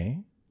for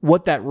me?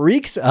 What that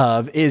reeks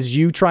of is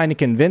you trying to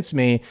convince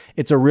me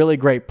it's a really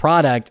great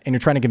product and you're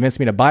trying to convince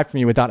me to buy from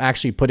you without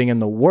actually putting in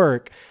the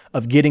work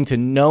of getting to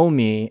know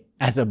me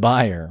as a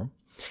buyer.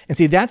 And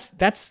see,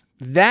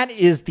 that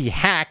is the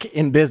hack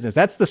in business.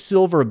 That's the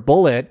silver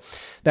bullet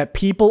that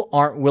people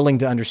aren't willing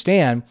to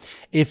understand.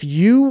 If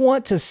you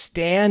want to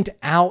stand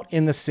out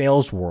in the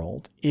sales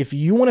world, if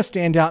you want to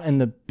stand out in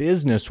the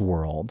business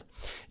world,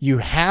 you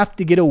have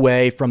to get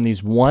away from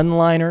these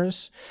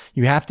one-liners.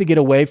 You have to get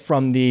away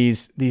from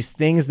these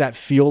things that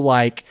feel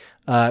like,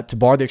 to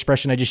borrow the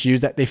expression I just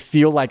used, that they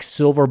feel like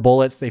silver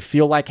bullets. They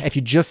feel like if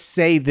you just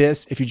say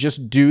this, if you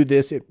just do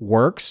this, it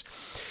works.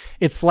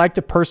 It's like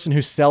the person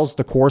who sells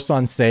the course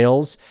on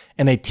sales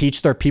and they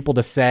teach their people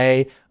to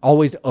say,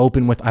 always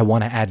open with, I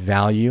want to add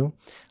value.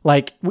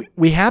 Like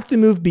we have to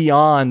move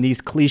beyond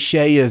these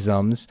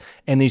cliché-isms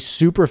and these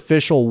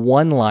superficial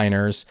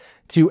one-liners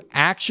to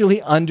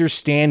actually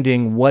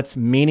understanding what's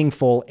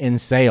meaningful in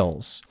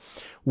sales.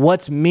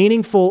 What's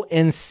meaningful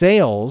in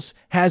sales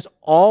has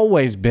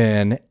always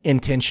been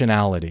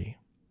intentionality.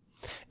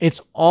 It's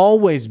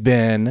always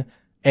been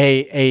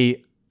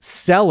a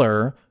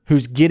seller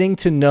who's getting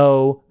to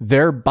know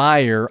their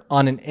buyer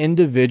on an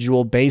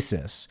individual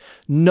basis.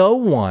 No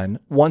one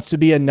wants to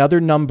be another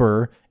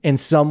number on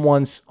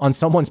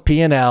someone's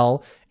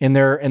P&L, in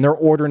their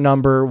order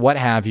number, what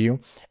have you.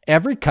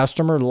 Every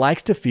customer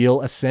likes to feel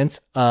a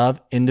sense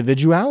of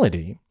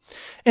individuality.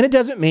 And it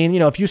doesn't mean,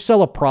 if you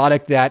sell a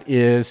product that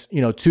is,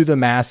 to the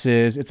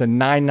masses, it's a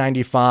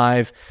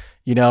 $9.95,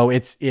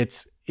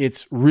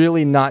 it's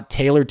really not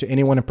tailored to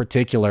anyone in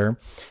particular.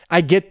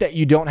 I get that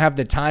you don't have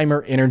the time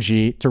or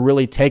energy to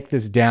really take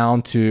this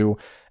down to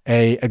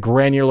a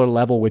granular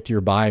level with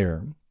your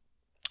buyer.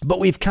 But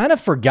we've kind of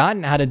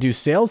forgotten how to do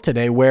sales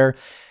today, where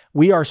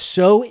we are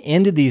so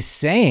into these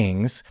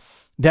sayings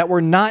that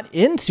we're not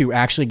into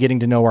actually getting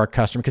to know our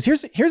customer.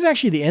 Because here's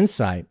actually the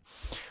insight.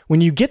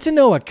 When you get to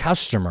know a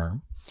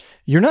customer,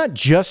 you're not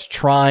just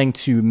trying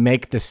to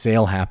make the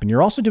sale happen.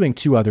 You're also doing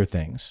 2 other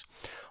things.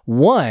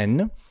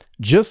 One,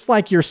 just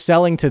like you're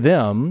selling to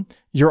them,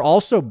 you're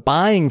also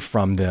buying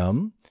from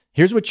them.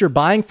 Here's what you're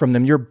buying from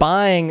them. You're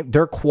buying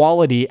their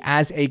quality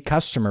as a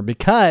customer,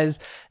 because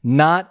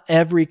not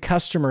every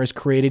customer is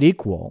created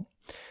equal.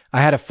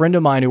 I had a friend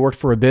of mine who worked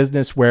for a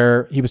business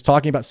where he was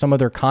talking about some of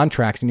their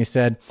contracts, and he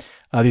said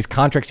these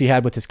contracts he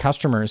had with his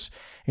customers,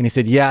 and he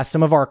said, yeah,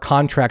 some of our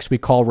contracts we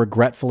call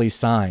regretfully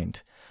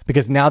signed,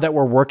 because now that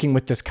we're working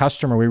with this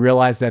customer, we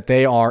realize that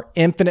they are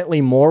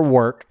infinitely more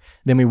work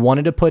than we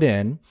wanted to put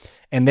in,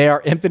 and they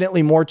are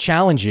infinitely more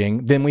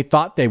challenging than we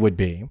thought they would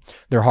be.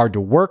 They're hard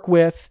to work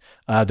with.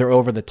 They're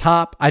over the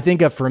top. I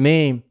think for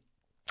me,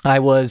 I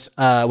was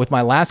with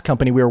my last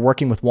company, we were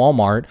working with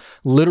Walmart,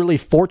 literally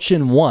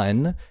Fortune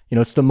 1.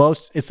 It's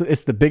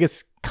the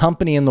biggest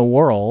company in the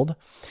world.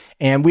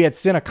 And we had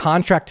sent a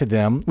contract to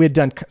them. We had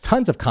done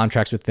tons of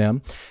contracts with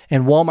them,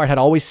 and Walmart had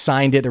always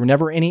signed it. There were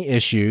never any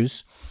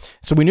issues.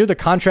 So we knew the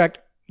contract,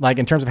 like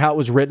in terms of how it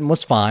was written,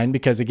 was fine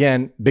because,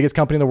 again, biggest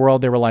company in the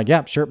world. They were like,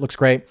 yeah, sure, it looks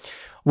great.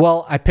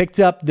 Well, I picked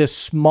up this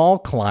small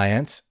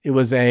client. It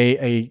was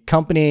a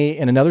company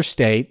in another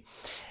state.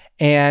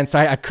 And so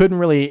I couldn't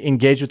really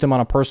engage with them on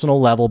a personal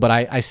level, but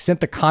I sent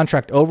the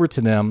contract over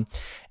to them,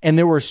 and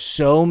there were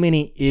so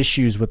many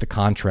issues with the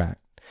contract.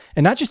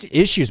 And not just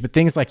issues, but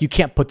things like, you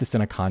can't put this in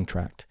a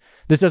contract.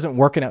 This doesn't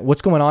work.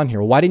 What's going on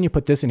here? Why didn't you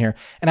put this in here?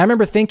 And I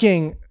remember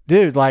thinking,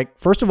 dude, like,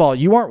 first of all,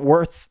 you aren't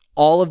worth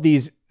all of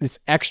this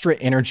extra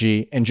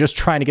energy and just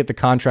trying to get the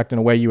contract in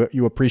a way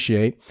you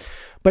appreciate.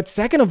 But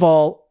second of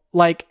all,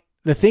 like,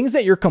 the things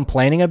that you're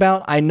complaining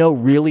about, I know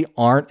really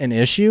aren't an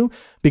issue,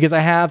 because I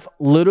have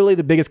literally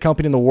the biggest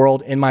company in the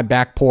world in my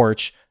back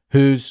porch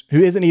who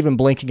isn't even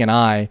blinking an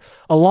eye,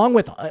 along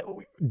with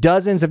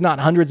dozens, if not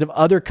hundreds of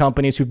other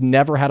companies who've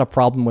never had a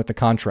problem with the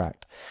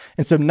contract.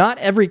 And so not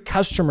every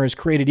customer is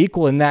created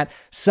equal in that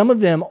some of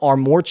them are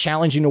more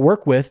challenging to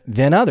work with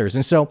than others.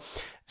 And so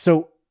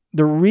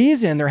the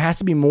reason there has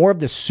to be more of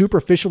this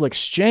superficial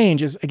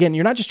exchange is, again,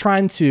 you're not just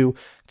trying to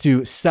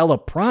sell a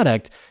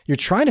product. You're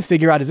trying to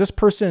figure out, is this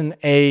person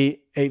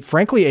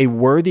frankly a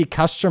worthy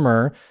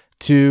customer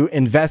to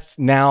invest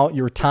now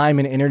your time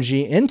and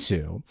energy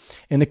into?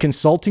 In the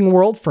consulting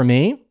world, for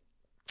me,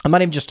 I'm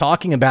not even just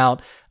talking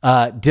about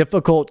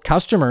difficult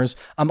customers.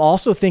 I'm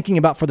also thinking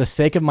about, for the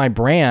sake of my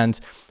brand,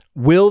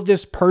 will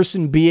this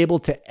person be able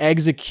to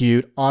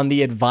execute on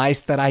the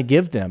advice that I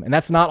give them? And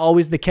that's not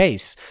always the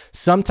case.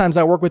 Sometimes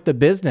I work with the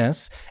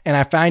business and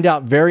I find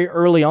out very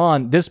early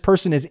on, this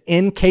person is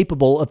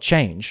incapable of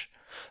change.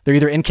 They're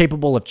either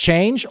incapable of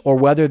change, or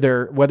whether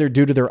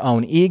due to their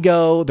own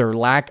ego, their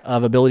lack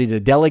of ability to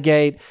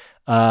delegate,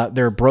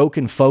 their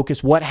broken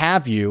focus, what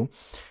have you.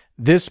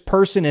 This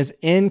person is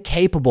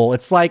incapable.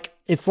 It's like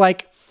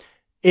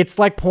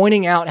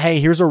pointing out, hey,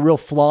 here's a real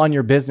flaw in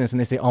your business. And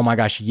they say, oh my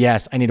gosh,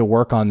 yes, I need to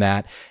work on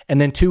that. And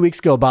then 2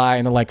 weeks go by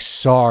and they're like,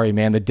 sorry,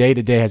 man, the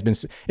day-to-day has been,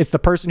 it's the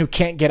person who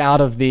can't get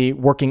out of the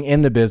working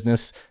in the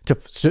business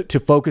to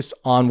focus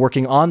on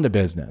working on the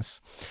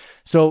business.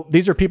 So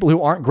these are people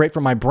who aren't great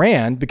for my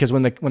brand, because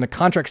when the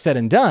contract's said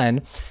and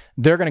done,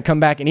 they're going to come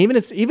back, and even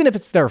if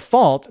it's their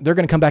fault, they're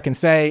going to come back and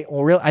say,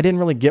 well, I didn't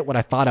really get what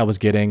I thought I was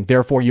getting.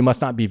 Therefore, you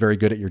must not be very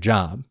good at your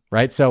job,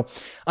 right? So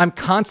I'm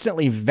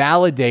constantly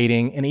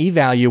validating and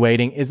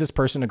evaluating, is this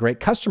person a great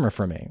customer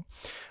for me?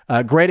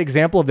 A great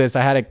example of this,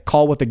 I had a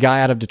call with a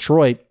guy out of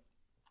Detroit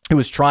who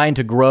was trying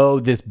to grow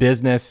this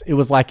business. It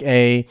was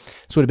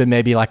this would have been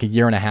maybe like a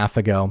year and a half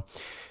ago.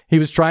 He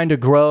was trying to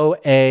grow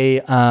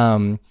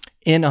a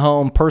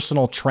in-home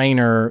personal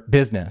trainer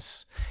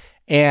business.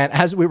 And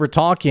as we were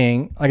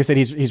talking, like I said,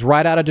 he's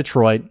right out of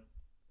Detroit.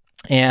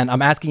 And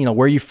I'm asking,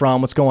 where are you from?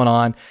 What's going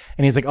on?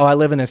 And he's like, oh, I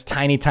live in this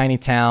tiny, tiny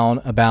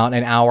town about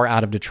an hour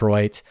out of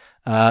Detroit.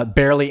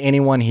 Barely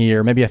anyone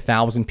here, maybe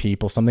 1,000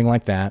 people, something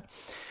like that.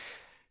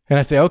 And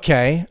I say,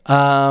 okay,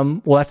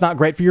 well, that's not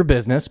great for your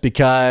business,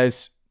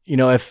 because,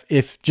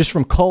 if just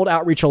from cold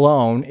outreach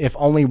alone, if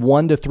only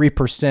 1% to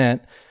 3%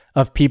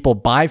 of people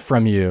buy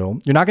from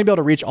you, you're not going to be able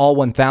to reach all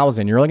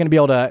 1,000. You're only going to be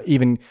able to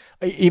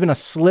even a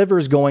sliver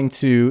is going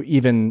to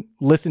even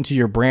listen to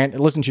your brand,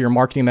 listen to your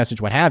marketing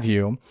message, what have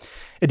you.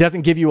 It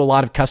doesn't give you a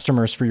lot of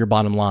customers for your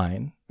bottom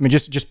line. I mean,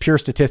 just pure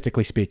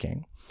statistically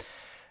speaking.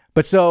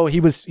 But so he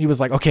was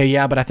like, okay,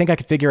 yeah, but I think I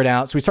could figure it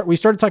out. So we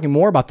started talking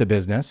more about the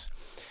business.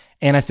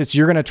 And I said, so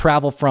you're going to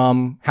travel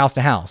from house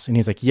to house? And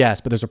he's like,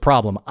 yes, but there's a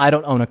problem. I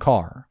don't own a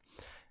car.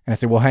 And I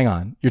said, well, hang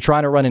on. You're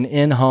trying to run an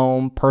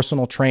in-home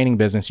personal training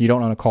business. You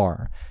don't own a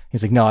car.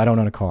 He's like, no, I don't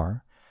own a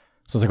car.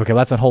 So I was like, okay,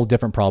 that's a whole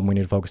different problem we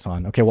need to focus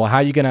on. Okay, well, how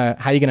are you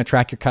gonna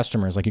track your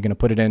customers? Like, you're gonna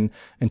put it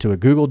into a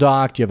Google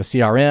Doc? Do you have a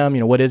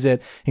CRM? What is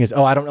it? He goes,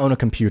 oh, I don't own a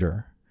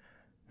computer.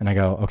 And I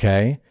go,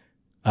 okay.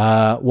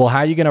 Well, how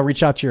are you gonna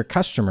reach out to your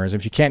customers?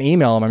 If you can't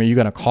email them, are you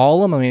gonna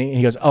call them?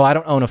 He goes, oh, I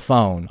don't own a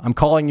phone. I'm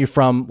calling you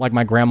from like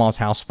my grandma's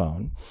house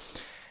phone.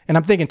 And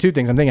I'm thinking two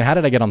things. I'm thinking, how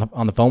did I get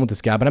on the phone with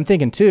this guy? But I'm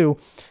thinking too,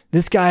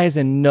 this guy is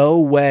in no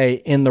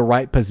way in the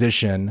right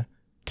position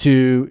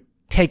to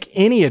take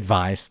any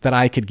advice that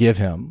I could give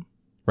him,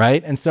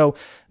 right? And so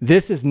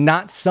this is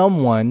not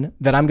someone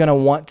that I'm going to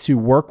want to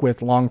work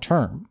with long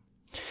term.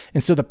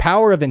 And so the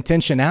power of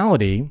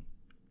intentionality,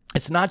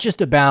 it's not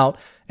just about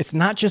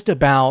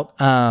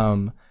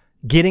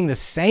getting the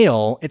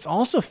sale. It's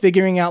also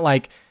figuring out,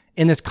 like,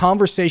 in this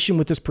conversation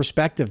with this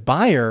prospective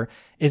buyer,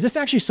 is this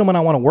actually someone I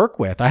want to work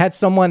with? I had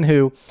someone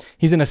who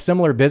he's in a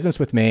similar business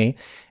with me,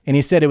 and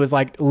he said it was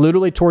like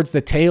literally towards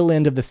the tail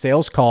end of the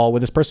sales call where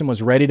this person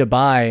was ready to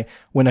buy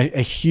when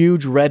a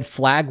huge red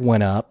flag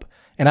went up.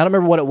 And I don't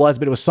remember what it was,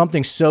 but it was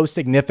something so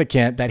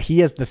significant that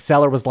he, as the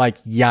seller, was like,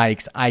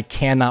 yikes, I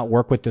cannot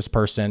work with this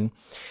person.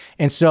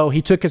 And so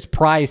he took his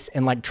price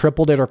and like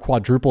tripled it or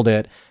quadrupled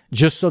it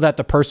just so that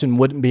the person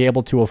wouldn't be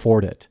able to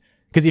afford it.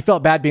 Because he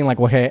felt bad being like,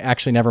 well, hey,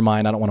 actually, never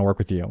mind. I don't want to work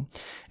with you.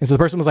 And so the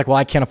person was like, well,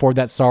 I can't afford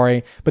that.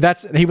 Sorry.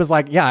 But he was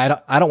like, yeah,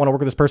 I don't want to work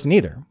with this person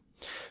either.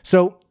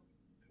 So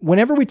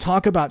whenever we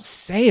talk about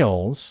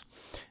sales,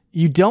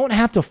 you don't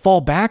have to fall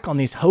back on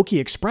these hokey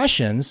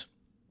expressions.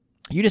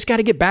 You just got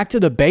to get back to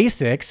the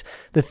basics,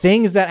 the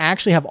things that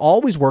actually have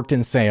always worked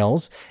in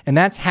sales. And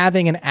that's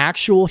having an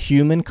actual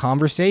human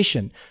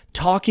conversation,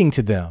 talking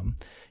to them,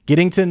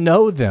 getting to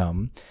know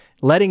them,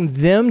 letting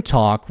them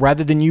talk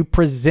rather than you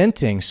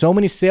presenting. So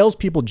many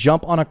salespeople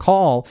jump on a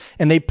call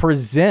and they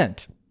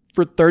present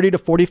for 30 to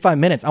 45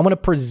 minutes. I want to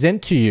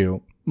present to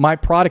you my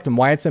product and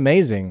why it's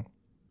amazing.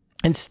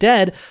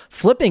 Instead,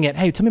 flipping it,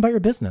 hey, tell me about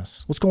your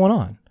business. What's going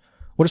on?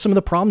 What are some of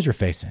the problems you're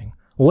facing?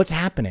 Well, what's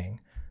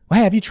happening? Well,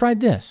 hey, have you tried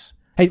this?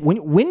 Hey,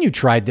 when you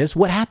tried this,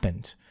 what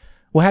happened?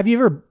 Well, have you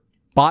ever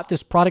bought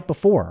this product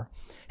before?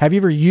 Have you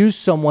ever used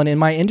someone in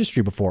my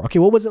industry before? Okay,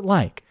 what was it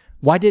like?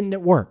 Why didn't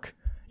it work?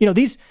 You know,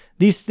 these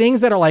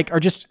things that are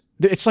just,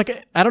 it's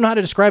like, I don't know how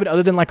to describe it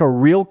other than like a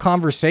real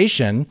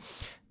conversation.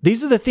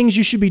 These are the things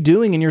you should be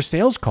doing in your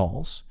sales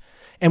calls.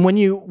 And when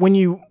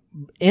you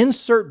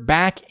insert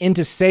back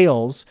into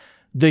sales,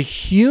 the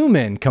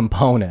human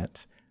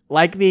component,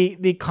 like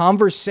the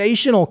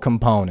conversational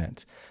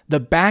component, the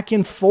back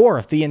and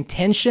forth, the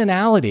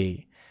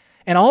intentionality,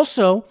 and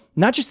also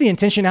not just the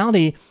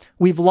intentionality,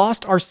 we've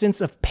lost our sense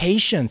of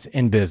patience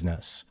in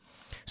business.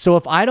 So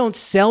if I don't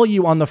sell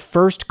you on the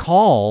first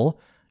call,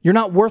 you're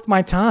not worth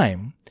my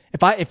time.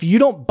 If you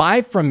don't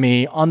buy from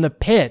me on the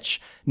pitch,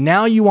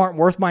 now you aren't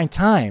worth my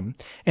time.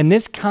 And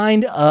this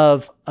kind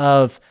of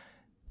I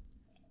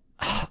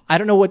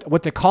don't know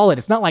what to call it.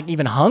 It's not like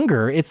even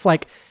hunger. It's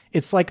like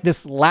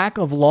this lack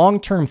of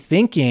long-term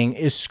thinking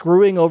is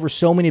screwing over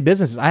so many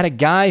businesses. I had a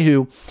guy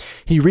who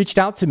he reached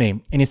out to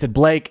me and he said,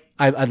 Blake,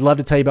 I'd love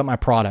to tell you about my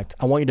product.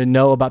 I want you to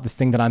know about this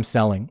thing that I'm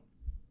selling.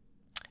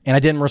 And I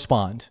didn't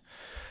respond.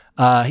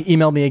 He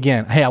emailed me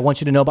again. Hey, I want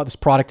you to know about this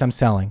product I'm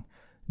selling.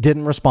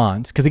 Didn't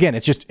respond. Because again,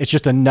 it's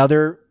just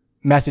another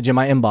message in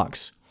my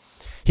inbox.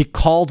 He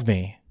called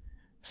me,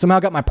 somehow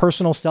got my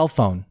personal cell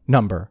phone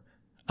number,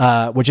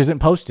 which isn't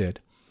posted.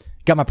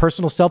 Got my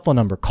personal cell phone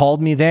number,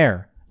 called me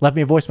there, left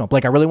me a voicemail.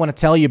 Blake, I really want to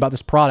tell you about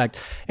this product.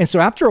 And so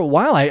after a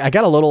while, I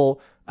got a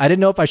little, I didn't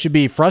know if I should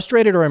be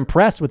frustrated or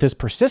impressed with his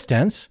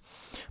persistence.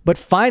 But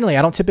finally,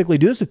 I don't typically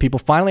do this with people.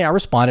 Finally, I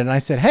responded and I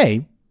said,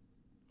 hey,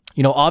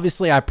 you know,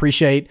 obviously I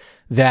appreciate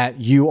that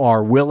you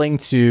are willing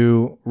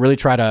to really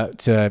try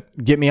to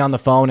get me on the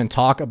phone and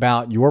talk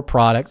about your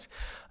product.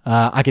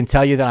 I can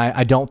tell you that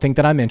I don't think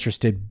that I'm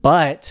interested,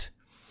 but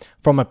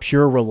from a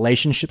pure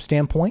relationship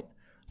standpoint,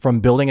 from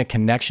building a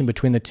connection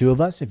between the two of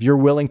us, if you're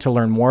willing to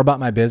learn more about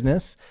my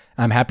business,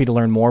 I'm happy to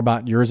learn more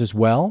about yours as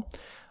well.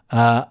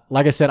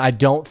 Like I said, I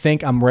don't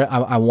think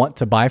I want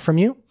to buy from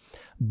you,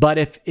 but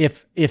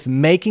if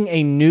making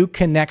a new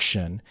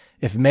connection,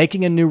 if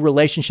making a new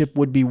relationship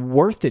would be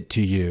worth it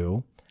to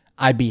you,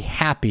 I'd be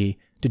happy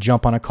to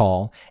jump on a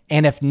call.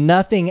 And if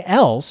nothing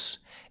else,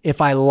 if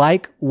I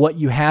like what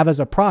you have as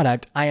a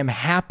product, I am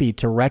happy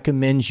to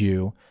recommend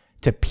you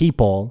to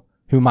people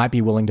who might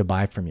be willing to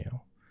buy from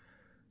you.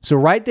 So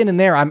right then and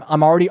there,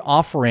 I'm already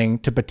offering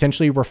to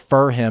potentially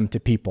refer him to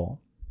people.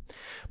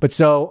 But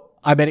so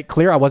I made it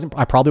clear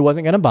I probably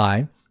wasn't going to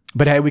buy,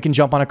 but hey, we can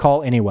jump on a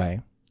call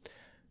anyway.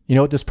 You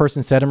know what this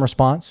person said in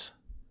response?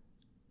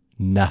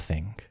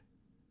 Nothing.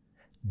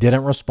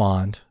 Didn't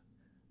respond.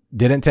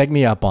 Didn't take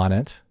me up on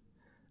it.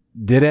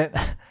 Didn't.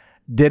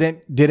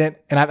 And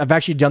I've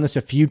actually done this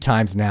a few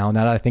times now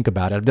that I think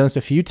about it. I've done this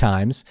a few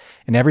times,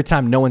 and every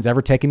time no one's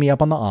ever taken me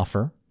up on the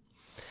offer.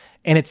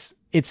 And it's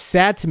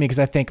sad to me because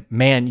I think,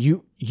 man,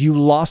 you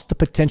lost the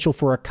potential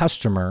for a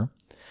customer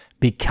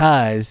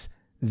because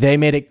they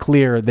made it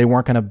clear they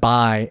weren't going to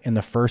buy in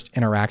the first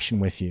interaction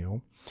with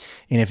you.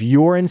 And if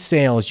you're in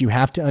sales, you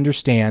have to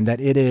understand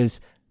that it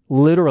is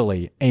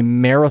literally a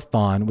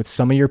marathon with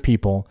some of your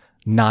people,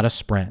 not a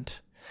sprint.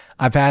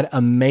 I've had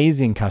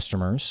amazing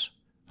customers.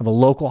 I have a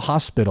local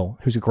hospital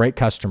who's a great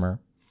customer.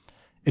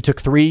 It took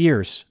 3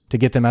 years to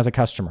get them as a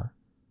customer.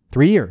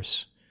 3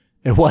 years.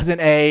 It wasn't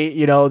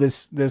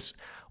this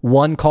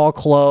one call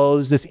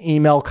close, this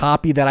email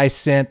copy that I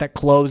sent that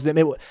closed them.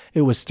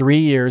 It was 3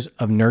 years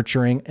of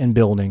nurturing and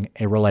building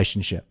a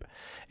relationship.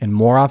 And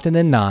more often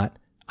than not,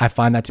 I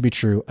find that to be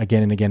true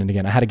again and again and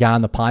again. I had a guy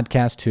on the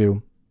podcast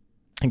too,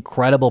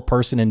 incredible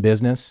person in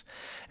business.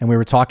 And we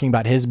were talking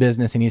about his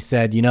business. And he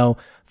said,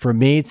 for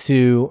me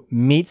to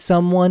meet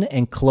someone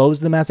and close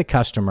them as a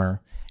customer,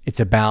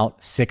 it's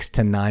about 6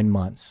 to 9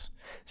 months.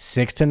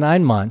 6 to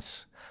 9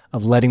 months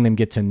of letting them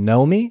get to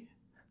know me,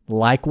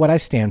 like what I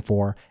stand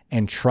for,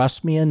 and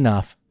trust me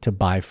enough to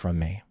buy from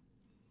me.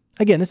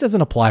 Again, this doesn't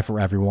apply for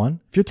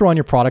everyone. If you're throwing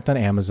your product on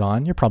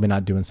Amazon, you're probably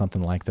not doing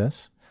something like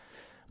this.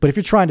 But if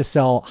you're trying to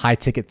sell high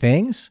ticket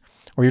things,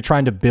 or you're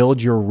trying to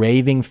build your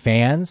raving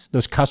fans,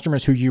 those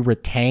customers who you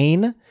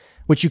retain,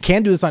 which you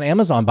can do this on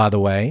Amazon, by the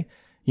way.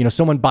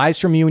 Someone buys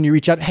from you and you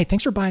reach out, hey,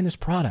 thanks for buying this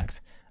product.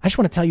 I just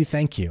want to tell you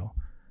thank you.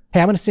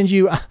 Hey, I'm going to send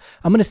you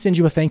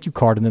a thank you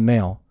card in the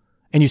mail.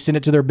 And you send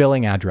it to their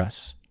billing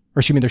address,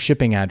 or their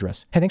shipping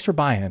address. Hey, thanks for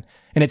buying.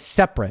 And it's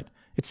separate.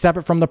 It's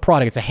separate from the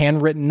product. It's a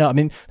handwritten note.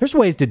 There's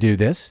ways to do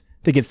this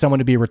to get someone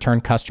to be a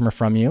return customer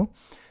from you.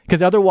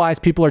 Because otherwise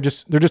people they're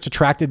just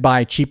attracted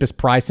by cheapest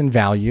price and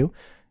value.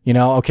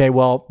 Okay,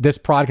 well, this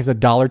product is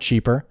 $1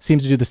 cheaper,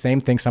 seems to do the same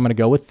thing, so I'm going to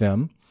go with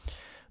them.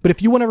 But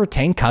if you want to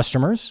retain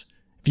customers,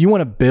 if you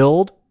want to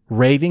build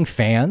raving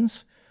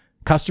fans,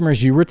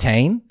 customers you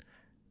retain,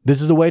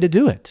 this is the way to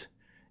do it.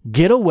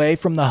 Get away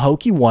from the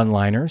hokey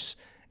one-liners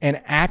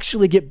and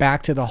actually get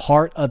back to the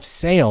heart of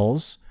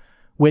sales,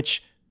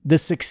 which the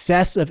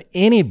success of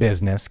any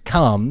business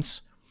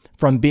comes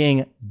from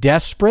being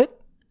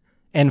desperate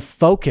and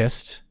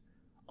focused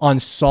on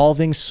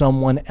solving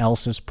someone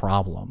else's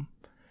problem.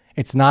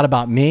 It's not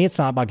about me. It's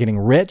not about getting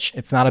rich.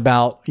 It's not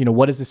about,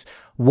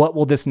 what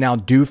will this now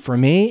do for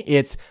me?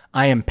 It's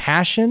I'm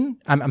passionate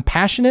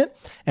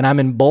and I'm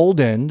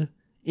emboldened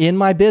in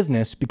my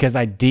business because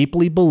I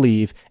deeply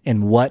believe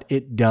in what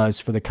it does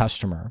for the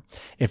customer.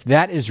 If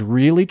that is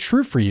really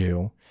true for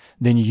you,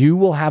 then you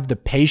will have the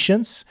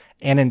patience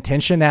and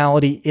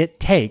intentionality it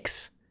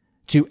takes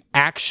to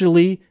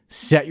actually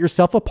set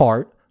yourself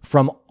apart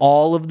from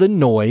all of the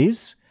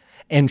noise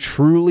and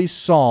truly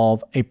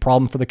solve a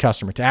problem for the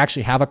customer, to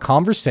actually have a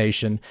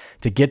conversation,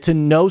 to get to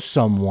know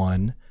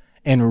someone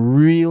and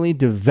really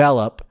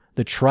develop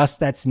the trust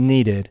that's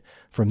needed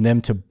from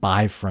them to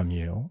buy from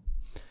you.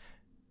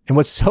 And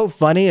what's so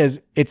funny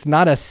is it's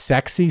not a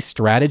sexy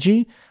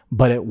strategy,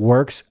 but it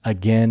works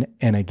again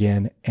and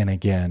again and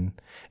again.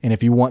 And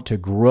if you want to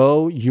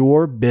grow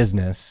your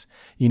business,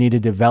 you need to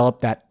develop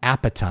that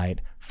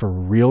appetite for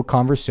real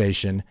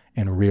conversation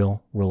and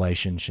real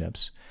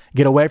relationships.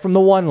 Get away from the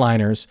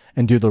one-liners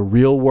and do the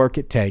real work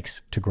it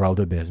takes to grow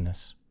the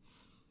business.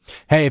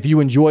 Hey, if you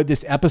enjoyed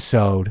this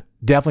episode,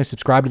 definitely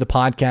subscribe to the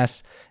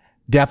podcast.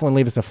 Definitely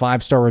leave us a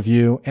 5-star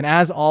review. And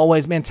as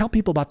always, man, tell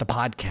people about the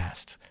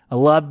podcast. I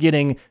love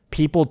getting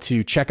people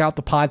to check out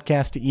the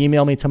podcast, to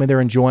email me, tell me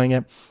they're enjoying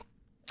it.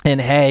 And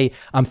hey,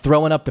 I'm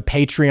throwing up the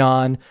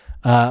Patreon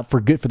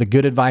for the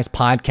Good Advice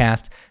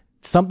Podcast.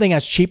 Something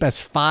as cheap as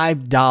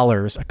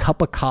 $5, a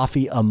cup of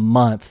coffee a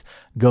month,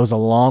 goes a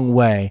long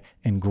way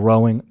in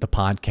growing the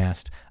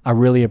podcast. I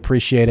really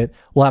appreciate it.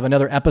 We'll have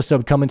another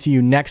episode coming to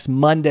you next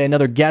Monday,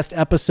 another guest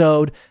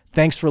episode.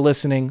 Thanks for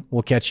listening.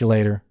 We'll catch you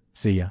later.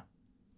 See ya.